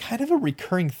that's kind of a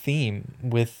recurring theme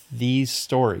with these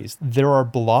stories. There are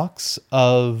blocks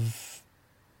of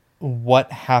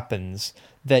what happens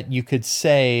that you could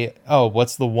say, oh,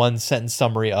 what's the one sentence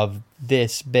summary of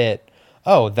this bit?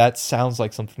 Oh, that sounds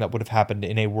like something that would have happened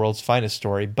in a World's Finest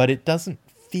story, but it doesn't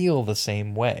feel the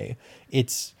same way.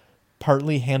 It's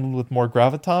partly handled with more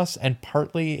gravitas, and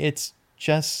partly it's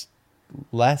just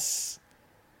less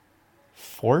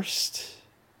forced.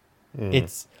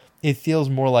 It feels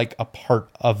more like a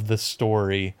part of the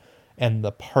story and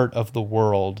the part of the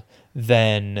world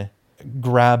than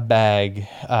grab bag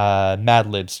Mad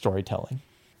Lib storytelling.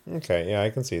 Okay, yeah,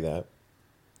 I can see that.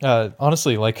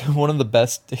 Honestly, like one of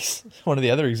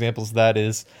the other examples of that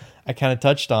is I kind of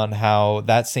touched on how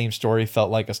that same story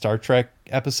felt like a Star Trek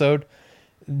episode.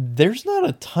 There's not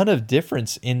a ton of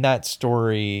difference in that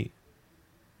story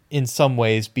in some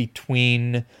ways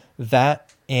between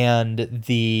that and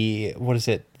the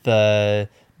Bay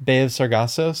of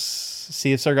Sargassos,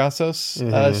 Sea of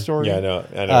Sargassos story. Yeah, I know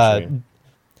what you mean.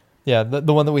 Yeah,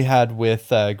 the one that we had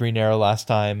with Green Arrow last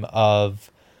time of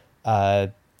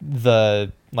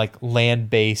the like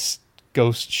land-based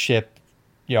ghost ship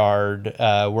yard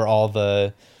where all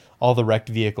the wrecked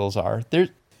vehicles are.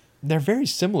 They're very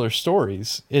similar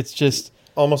stories. It's just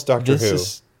almost Doctor Who.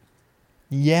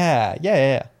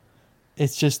 Yeah.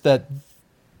 It's just that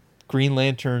Green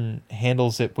Lantern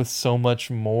handles it with so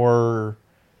much more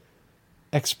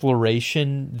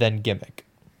exploration than gimmick.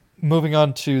 Moving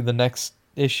on to the next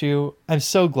issue, I'm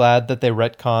so glad that they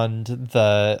retconned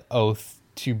the oath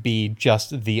to be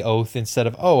just the oath instead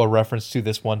of a reference to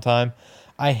this one time.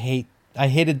 I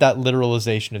hated that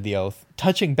literalization of the oath.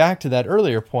 Touching back to that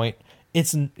earlier point,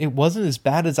 it wasn't as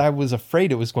bad as I was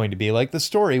afraid it was going to be. Like, the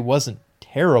story wasn't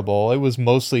terrible. It was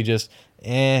mostly just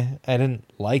I didn't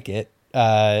like it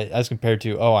as compared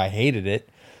to I hated it.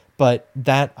 But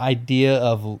that idea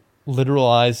of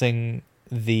literalizing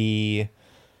the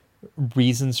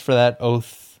reasons for that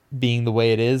oath being the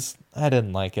way it is, I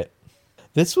didn't like it.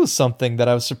 This was something that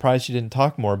I was surprised you didn't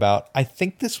talk more about. I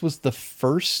think this was the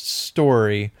first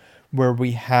story where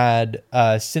we had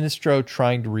Sinestro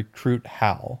trying to recruit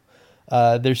Hal.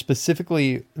 There's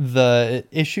specifically the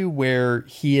issue where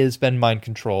he has been mind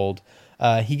controlled.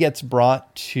 He gets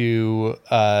brought to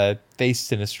face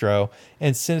Sinestro,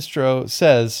 and Sinestro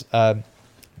says,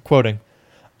 quoting,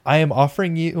 "I am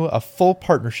offering you a full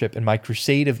partnership in my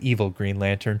crusade of evil, Green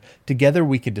Lantern. Together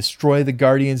we can destroy the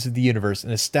Guardians of the Universe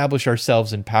and establish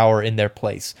ourselves in power in their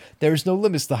place. There is no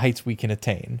limits to the heights we can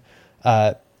attain."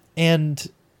 And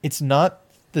it's not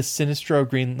the Sinestro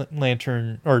Green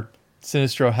Lantern or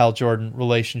Sinestro Hal Jordan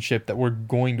relationship that we're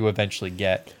going to eventually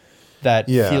get that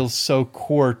feels so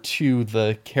core to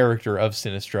the character of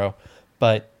Sinestro,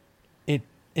 but it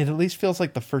at least feels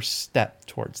like the first step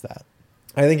towards that.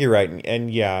 I think you're right. And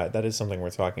yeah, that is something we're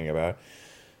talking about.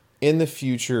 In the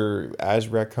future, as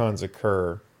retcons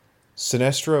occur,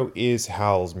 Sinestro is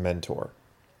Hal's mentor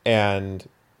and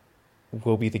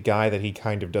will be the guy that he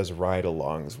kind of does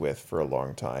ride-alongs with for a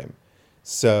long time.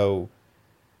 So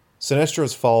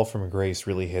Sinestro's fall from grace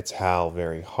really hits Hal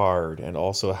very hard, and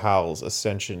also Hal's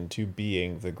ascension to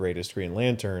being the greatest Green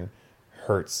Lantern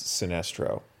hurts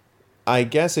Sinestro. I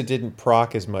guess it didn't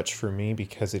proc as much for me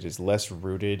because it is less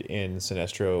rooted in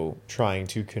Sinestro trying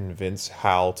to convince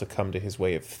Hal to come to his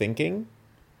way of thinking,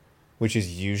 which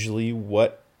is usually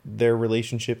what their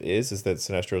relationship is that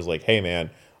Sinestro's like, "Hey man,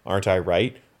 aren't I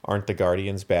right? Aren't the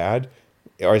Guardians bad?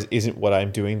 Or isn't what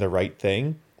I'm doing the right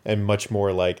thing?" And much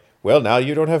more like, "Well, now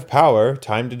you don't have power,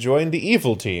 time to join the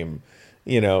evil team."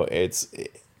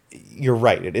 You're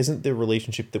right. It isn't the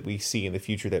relationship that we see in the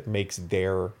future that makes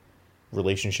their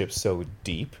relationship so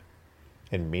deep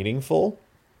and meaningful.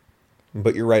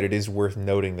 But you're right, it is worth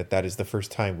noting that is the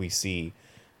first time we see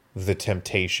the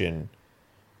temptation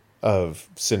of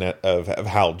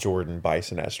Hal Jordan by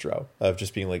Sinestro, of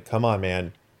just being like, "Come on,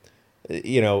 man."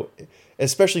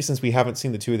 Especially since we haven't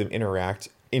seen the two of them interact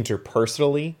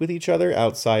interpersonally with each other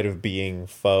outside of being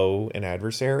foe and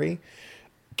adversary,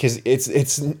 because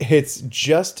it's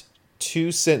just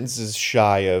two sentences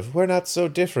shy of "we're not so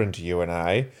different, you and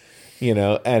I,"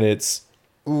 and it's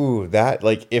that,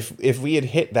 like, if we had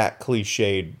hit that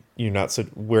cliched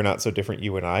 "we're not so different,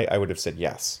 you and I would have said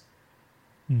yes.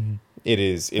 Mm-hmm. It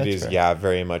is fair.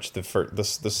 Very much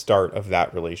the start of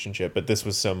that relationship. But this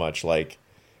was so much like,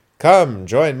 "Come,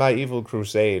 join my evil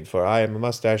crusade, for I am a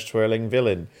mustache-twirling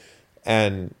villain."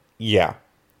 And yeah,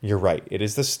 you're right. It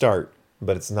is the start,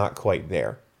 but it's not quite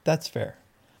there. That's fair.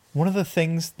 One of the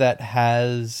things that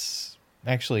has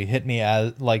actually hit me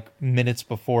as like minutes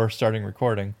before starting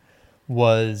recording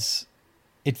was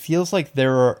it feels like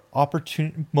there are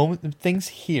things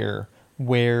here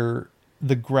where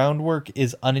the groundwork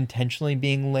is unintentionally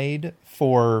being laid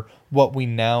for what we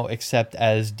now accept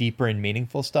as deeper and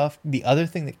meaningful stuff. The other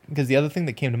thing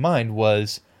that came to mind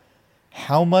was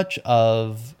how much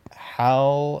of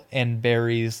Hal and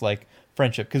Barry's like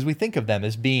friendship, because we think of them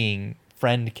as being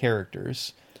friend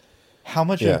characters, how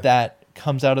much of that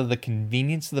comes out of the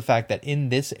convenience of the fact that in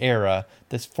this era,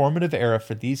 this formative era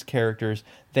for these characters,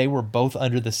 they were both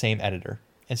under the same editor.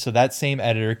 And so that same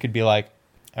editor could be like,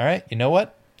 "All right, you know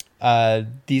what?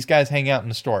 These guys hang out in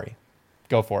the story.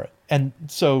 Go for it." And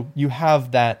so you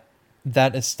have that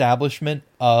establishment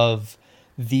of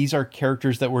these are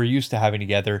characters that we're used to having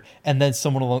together, and then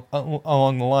someone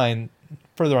along the line,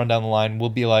 further on down the line, will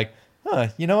be like,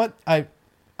 "You know what?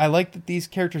 I like that these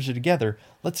characters are together.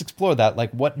 Let's explore that.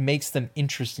 Like, what makes them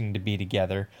interesting to be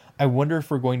together?" I wonder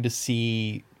if we're going to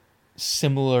see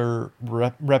similar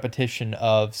repetition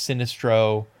of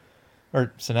Sinestro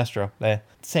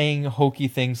saying hokey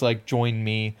things like "join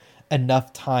me"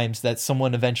 enough times that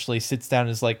someone eventually sits down and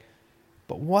is like,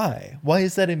 "But why? Why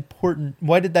is that important?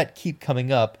 Why did that keep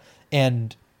coming up?"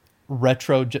 And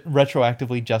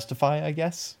retroactively justify, I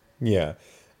guess. Yeah.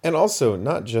 And also,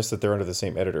 not just that they're under the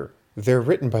same editor, they're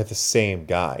written by the same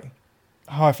guy.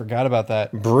 Oh, I forgot about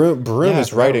that. Broom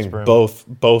is writing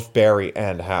both Barry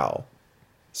and Hal.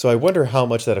 So I wonder how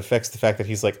much that affects the fact that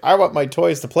he's like, I want my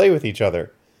toys to play with each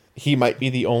other. He might be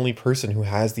the only person who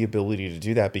has the ability to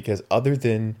do that, because other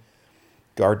than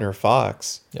Gardner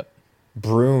Fox, Yep.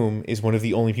 Broom is one of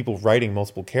the only people writing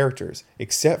multiple characters,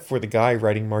 except for the guy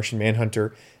writing Martian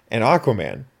Manhunter and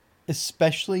Aquaman.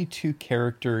 Especially two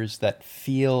characters that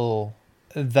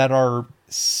are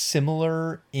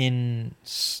similar in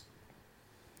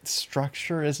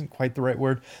structure isn't quite the right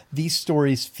word. These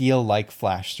stories feel like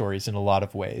Flash stories in a lot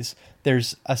of ways.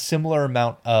 There's a similar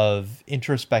amount of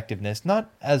introspectiveness, not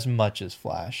as much as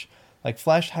Flash. Like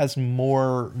Flash has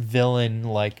more villain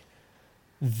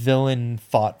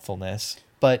thoughtfulness,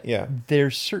 but Yeah.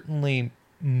 there's certainly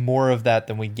more of that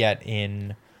than we get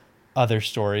in other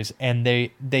stories, and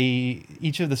they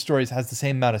each of the stories has the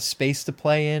same amount of space to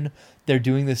play in. They're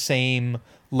doing the same,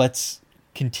 let's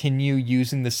continue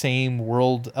using the same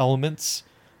world elements.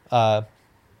 I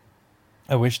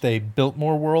wish they built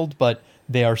more world, but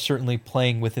they are certainly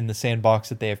playing within the sandbox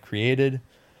that they have created.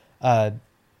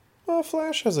 Well,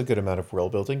 Flash has a good amount of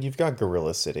world building. You've got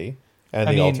Gorilla City and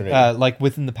I the mean, alternate. like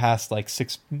within the past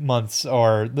 6 months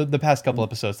or the past couple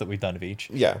episodes that we've done of each.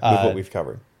 Yeah, with what we've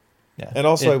covered. Yeah. And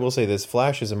also, I will say this: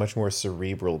 Flash is a much more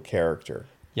cerebral character,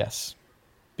 Yes.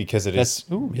 because That's-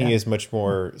 ooh, yeah. he is much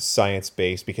more science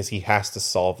based, because he has to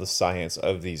solve the science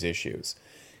of these issues.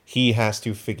 He has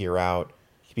to figure out,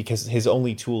 because his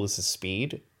only tool is his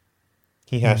speed.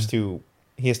 He has to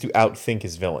outthink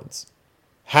his villains.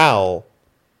 Hal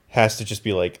has to just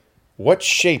be like, what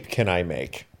shape can I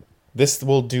make? This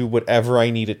will do whatever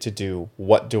I need it to do.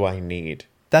 What do I need?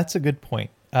 That's a good point.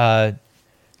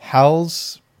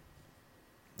 Hal's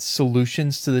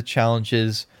solutions to the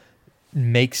challenges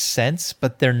make sense,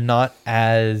 but they're not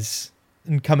as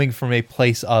coming from a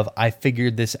place of I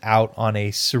figured this out on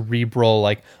a cerebral,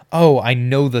 like, oh, I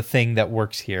know the thing that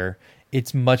works here.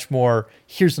 It's much more,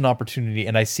 here's an opportunity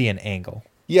and I see an angle.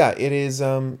 Yeah, it is.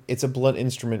 It's a blunt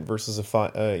instrument versus a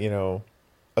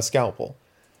scalpel.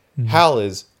 Hal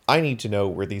is, I need to know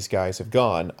where these guys have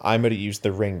gone. I'm going to use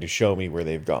the ring to show me where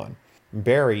they've gone.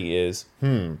 Barry is,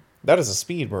 that is a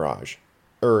speed mirage.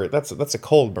 Or that's a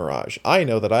cold mirage. I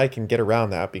know that I can get around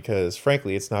that because,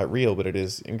 frankly, it's not real, but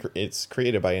it's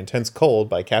created by intense cold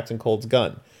by Captain Cold's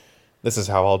gun. This is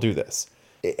how I'll do this.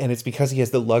 And it's because he has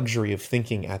the luxury of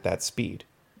thinking at that speed.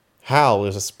 Hal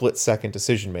is a split-second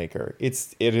decision maker.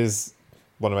 It is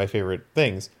one of my favorite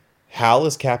things. Hal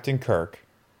is Captain Kirk.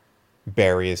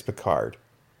 Barry is Picard.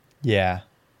 Yeah.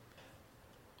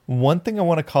 One thing I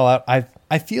want to call out,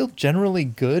 I feel generally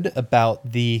good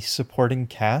about the supporting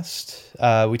cast.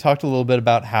 We talked a little bit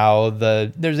about how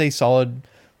there's a solid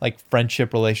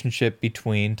friendship relationship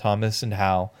between Thomas and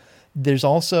Hal. There's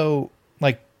also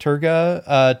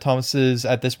Turga, Thomas's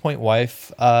at this point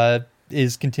wife,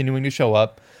 is continuing to show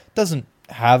up. Doesn't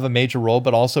have a major role,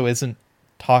 but also isn't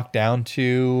talked down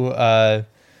to.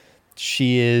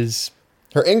 She is.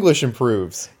 Her English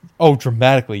improves. Oh,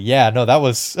 dramatically. Yeah, no,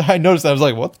 I noticed that. I was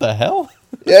like, what the hell?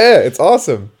 Yeah, it's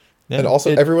awesome. Yeah, and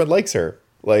also everyone likes her.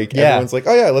 Everyone's like,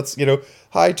 oh yeah, let's,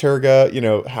 hi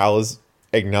Turga. Hal is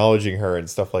acknowledging her and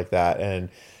stuff like that. And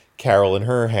Carol and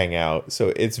her hang out.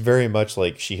 So it's very much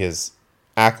like she has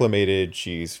acclimated.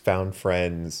 She's found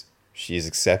friends. She's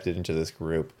accepted into this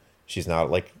group. She's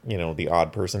not the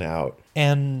odd person out.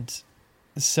 And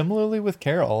similarly with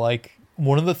Carol,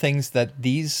 one of the things that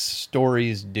these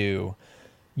stories do,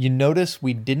 you notice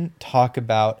we didn't talk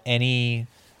about any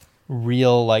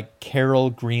real Carol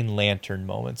Green Lantern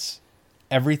moments.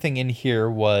 Everything in here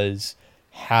was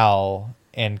Hal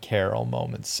and Carol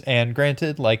moments. And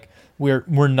granted,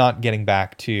 we're not getting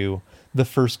back to the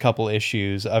first couple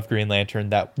issues of Green Lantern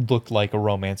that looked like a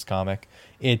romance comic.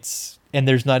 And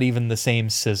there's not even the same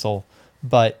sizzle,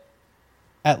 but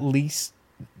at least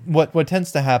what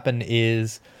tends to happen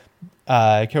is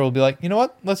Carol will be like, you know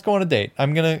what? Let's go on a date.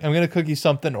 I'm gonna cook you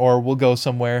something, or we'll go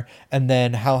somewhere. And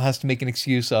then Hal has to make an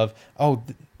excuse of,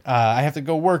 I have to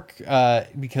go work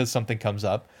because something comes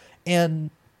up, and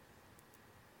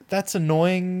that's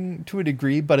annoying to a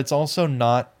degree. But it's also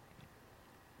not.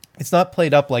 It's not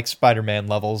played up like Spider-Man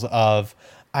levels of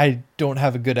I don't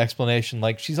have a good explanation.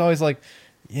 She's always like,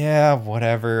 yeah,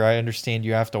 whatever. I understand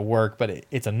you have to work, but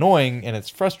it's annoying and it's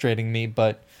frustrating me.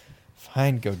 But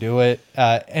fine, go do it.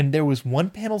 And there was one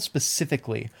panel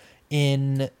specifically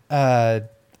in, I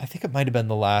think it might have been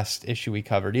the last issue we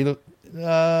covered, either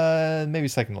maybe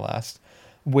second to last,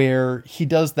 where he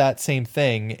does that same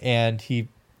thing, and he,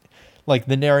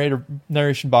 the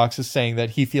narration box is saying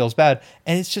that he feels bad,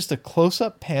 and it's just a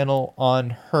close-up panel on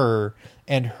her,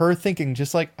 and her thinking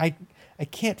just I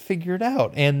can't figure it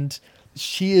out, and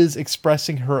she is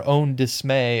expressing her own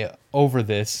dismay over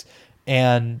this.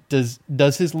 And does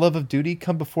his love of duty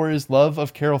come before his love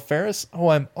of Carol Ferris? Oh,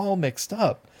 I'm all mixed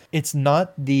up. It's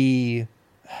not the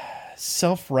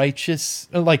self-righteous,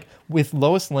 like with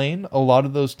Lois Lane. A lot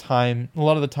of the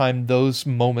time, those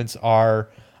moments are,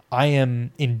 I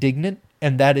am indignant,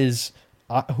 and that is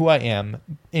who I am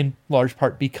in large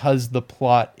part because the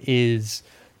plot is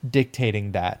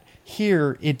dictating that.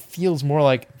 Here, it feels more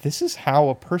like this is how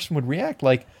a person would react.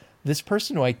 Like, this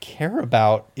person who I care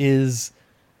about is,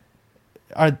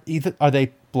 are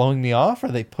they blowing me off?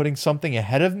 Are they putting something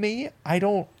ahead of me? I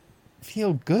don't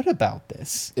feel good about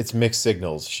this. It's mixed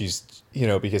signals. She's,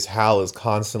 because Hal is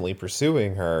constantly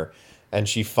pursuing her, and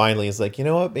she finally is like, you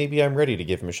know what, maybe I'm ready to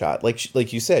give him a shot.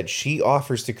 Like you said, she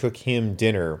offers to cook him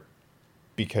dinner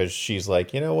because she's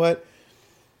like, you know what,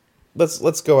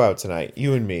 let's go out tonight,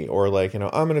 you and me, or like, I'm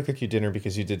gonna cook you dinner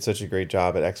because you did such a great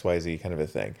job at XYZ kind of a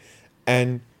thing.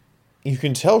 And you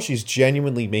can tell she's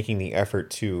genuinely making the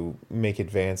effort to make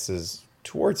advances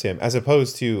towards him, as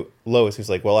opposed to Lois, who's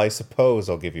like, well, I suppose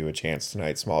I'll give you a chance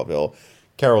tonight, Smallville.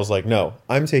 Carol's like, no,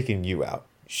 I'm taking you out.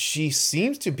 She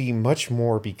seems to be much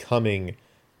more becoming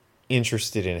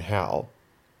interested in Hal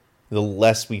the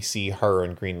less we see her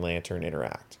and Green Lantern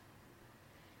interact.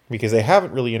 Because they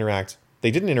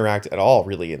didn't interact at all,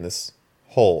 really, in this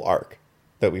whole arc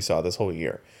that we saw this whole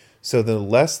year. So the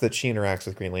less that she interacts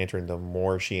with Green Lantern, the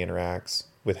more she interacts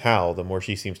with Hal, the more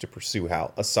she seems to pursue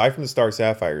Hal. Aside from the Star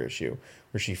Sapphire issue,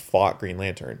 where she fought Green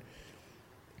Lantern,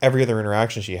 every other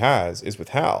interaction she has is with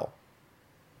Hal.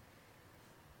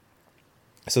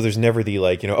 So there's never the,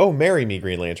 like, oh, marry me,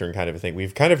 Green Lantern kind of a thing.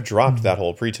 We've kind of dropped that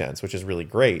whole pretense, which is really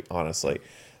great, honestly.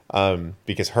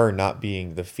 Because her not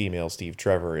being the female Steve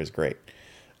Trevor is great.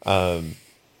 And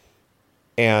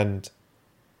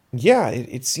yeah,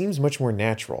 it seems much more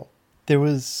natural. There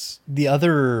was the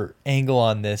other angle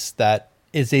on this that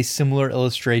is a similar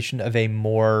illustration of a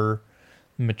more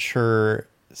mature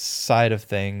side of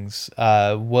things.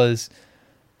 Was,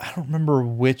 I don't remember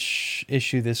which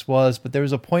issue this was, but there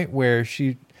was a point where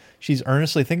she's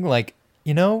earnestly thinking, like,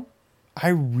 I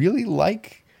really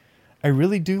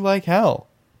do like Hal.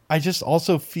 I just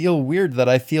also feel weird that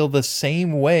I feel the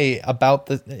same way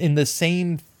in the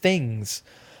same things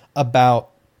about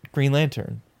Green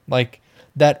Lantern. Like,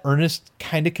 that earnest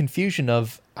kind of confusion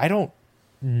of, I don't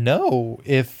know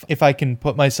if I can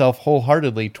put myself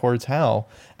wholeheartedly towards Hal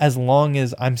as long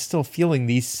as I'm still feeling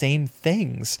these same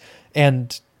things.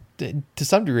 And to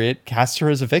some degree, it casts her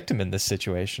as a victim in this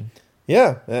situation.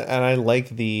 Yeah, and I like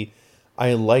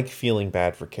feeling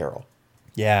bad for Carol.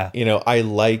 Yeah. I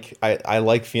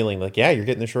like feeling like, yeah, you're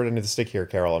getting the short end of the stick here,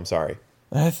 Carol. I'm sorry.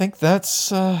 I think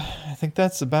that's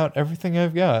about everything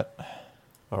I've got.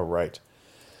 All right.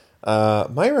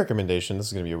 My recommendation, this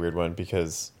is going to be a weird one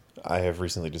because I have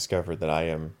recently discovered that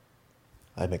I'm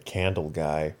a candle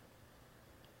guy,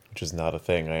 which is not a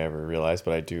thing I ever realized,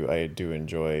 but I do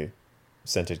enjoy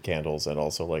scented candles and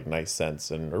also like nice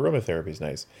scents, and aromatherapy is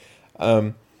nice.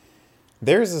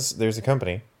 There's a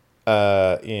company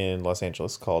in Los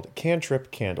Angeles called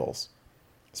Cantrip Candles.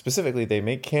 Specifically, they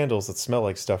make candles that smell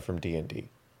like stuff from D&D.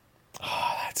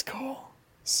 Oh, that's cool.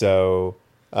 So,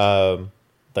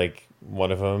 like,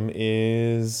 one of them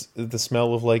is the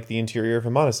smell of, like, the interior of a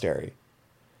monastery,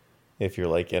 if you're,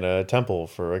 like, in a temple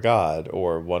for a god.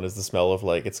 Or one is the smell of,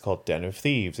 like, it's called Den of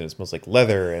Thieves, and it smells like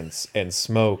leather and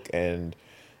smoke and,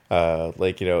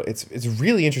 it's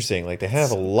really interesting. Like, they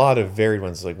have a lot of varied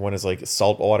ones. Like, one is, like,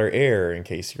 saltwater air in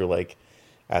case you're, like,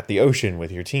 at the ocean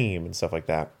with your team and stuff like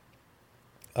that.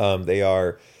 They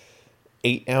are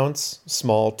 8-ounce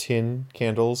small tin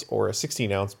candles or a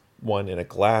 16-ounce one in a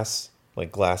glass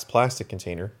plastic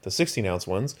container. The 16-ounce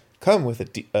ones come with a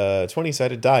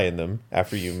 20-sided die in them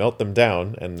after you melt them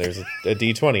down, and there's a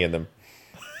D20 in them.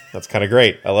 That's kind of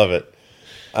great. I love it.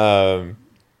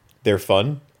 They're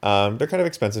fun. They're kind of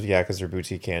expensive, yeah, because they're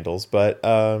boutique candles, but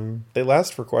they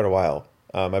last for quite a while.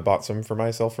 I bought some for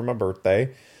myself for my birthday,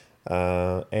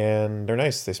 and they're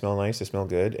nice. They smell nice. They smell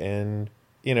good, and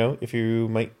if you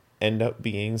might end up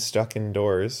being stuck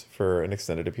indoors for an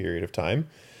extended period of time,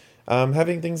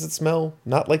 having things that smell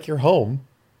not like your home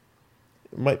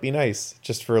might be nice,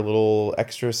 just for a little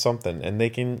extra something. And they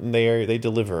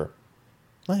deliver.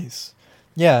 Nice.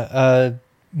 Yeah.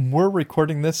 We're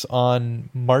recording this on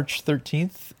March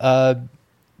 13th.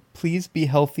 Please be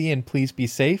healthy and please be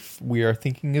safe. We are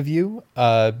thinking of you.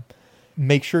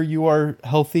 Make sure you are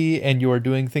healthy and you are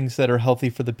doing things that are healthy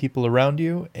for the people around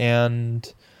you,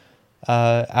 and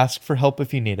ask for help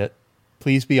if you need it.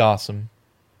 Please be awesome.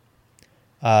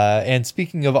 And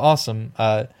speaking of awesome,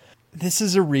 this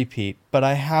is a repeat, but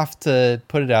I have to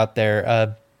put it out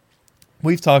there.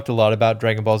 We've talked a lot about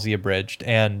Dragon Ball Z Abridged,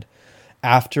 and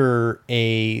after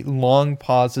a long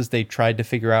pause as they tried to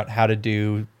figure out how to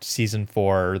do season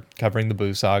 4 covering the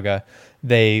Boo saga,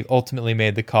 they ultimately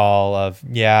made the call of,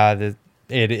 it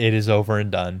is over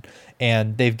and done.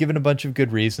 And they've given a bunch of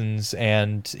good reasons.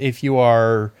 And if you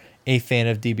are a fan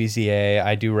of DBZA,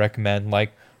 I do recommend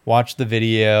watch the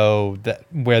video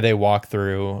where they walk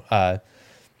through.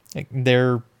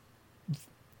 They're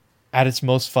at its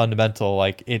most fundamental,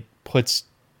 it puts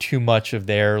too much of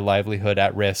their livelihood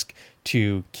at risk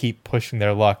to keep pushing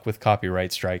their luck with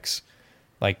copyright strikes.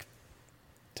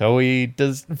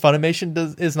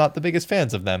 Funimation is not the biggest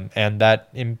fans of them, and that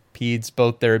impedes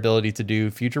both their ability to do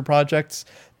future projects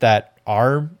that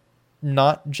are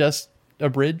not just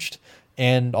abridged,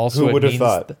 and also who would have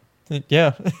thought?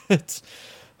 It's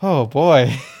oh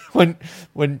boy,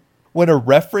 when a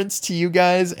reference to you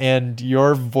guys and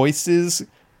your voices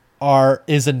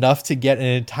is enough to get an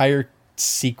entire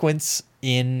sequence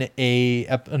in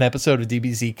an episode of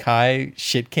DBZ Kai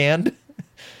shit canned.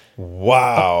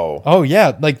 Wow. Oh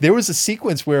yeah, there was a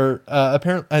sequence where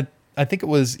apparently I think it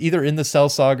was either in the Cell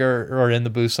Saga or in the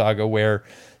Boo Saga where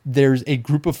there's a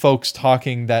group of folks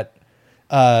talking that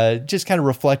just kind of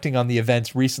reflecting on the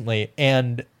events recently,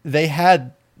 and they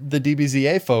had the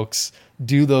DBZA folks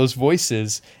do those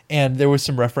voices, and there was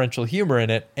some referential humor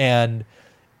in it, and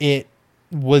it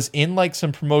was in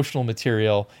some promotional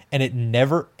material, and it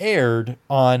never aired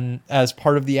on as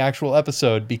part of the actual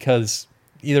episode because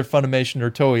either Funimation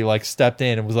or Toei stepped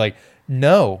in and was like,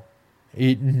 no,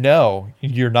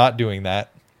 you're not doing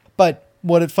that. But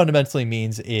what it fundamentally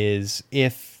means is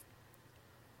if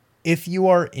you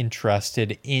are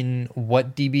interested in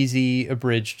what DBZ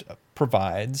Abridged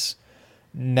provides,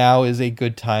 now is a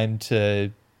good time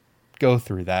to go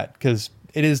through that because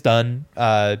it is done.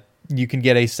 You can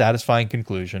get a satisfying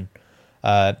conclusion.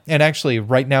 And actually,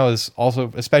 right now is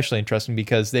also especially interesting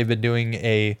because they've been doing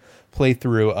a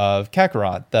playthrough of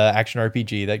Kakarot, the action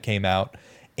RPG that came out.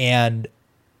 And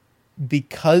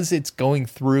because it's going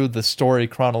through the story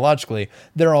chronologically,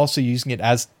 they're also using it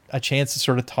as a chance to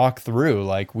sort of talk through,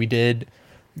 like we did.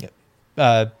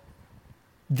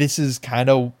 This is kind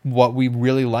of what we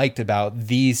really liked about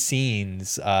these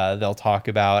scenes. They'll talk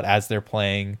about as they're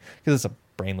playing, because it's a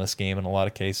brainless game in a lot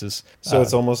of cases. So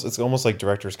it's almost like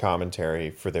director's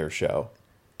commentary for their show.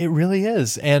 It really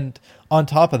is. And on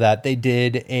top of that, they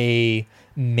did a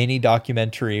mini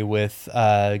documentary with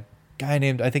a guy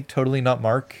named, I think Totally Not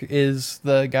Mark is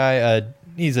the guy.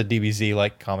 He's a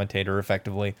DBZ commentator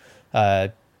effectively.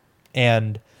 And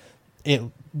it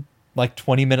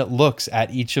 20-minute looks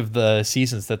at each of the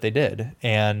seasons that they did.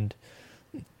 And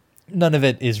none of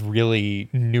it is really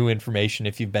new information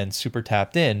if you've been super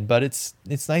tapped in, but it's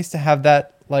nice to have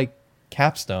that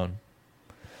capstone.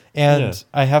 And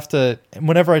I have to,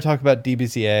 whenever I talk about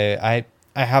DBZA, I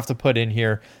have to put in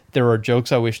here, there are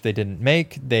jokes I wish they didn't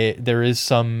make. There is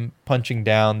some punching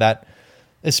down that,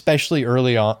 especially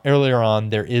earlier on,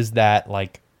 there is that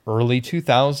early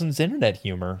 2000s internet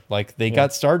humor. They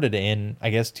got started in,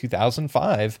 I guess,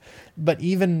 2005. But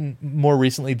even more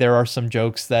recently, there are some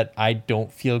jokes that I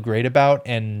don't feel great about,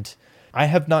 and I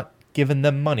have not given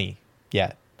them money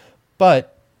yet.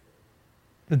 But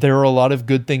there are a lot of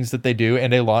good things that they do,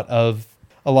 and a lot of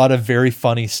very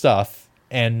funny stuff.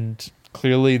 And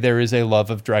clearly there is a love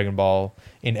of Dragon Ball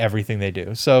in everything they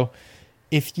do. So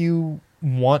if you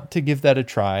want to give that a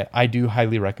try, I do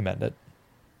highly recommend it.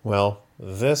 Well,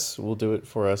 this will do it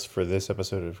for us for this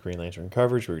episode of Green Lantern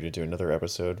Coverage. We're going to do another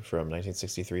episode from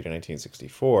 1963 to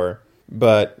 1964.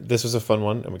 But this was a fun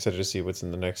one. I'm excited to see what's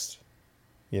in the next,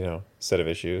 set of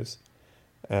issues.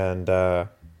 And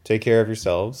take care of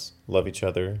yourselves. Love each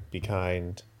other. Be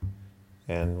kind.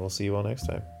 And we'll see you all next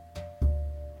time.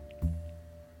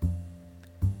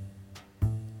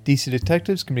 DC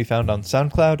Detectives can be found on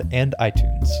SoundCloud and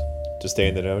iTunes. To stay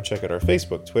in the know, check out our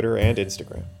Facebook, Twitter, and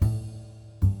Instagram.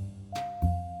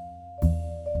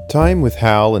 Time with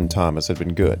Hal and Thomas had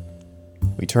been good.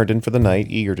 We turned in for the night,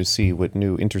 eager to see what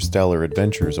new interstellar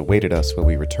adventures awaited us when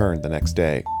we returned the next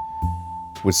day.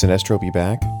 Would Sinestro be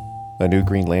back? A new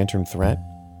Green Lantern threat?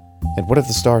 And what of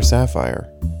the Star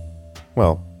Sapphire?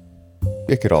 Well,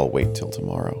 it could all wait till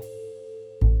tomorrow.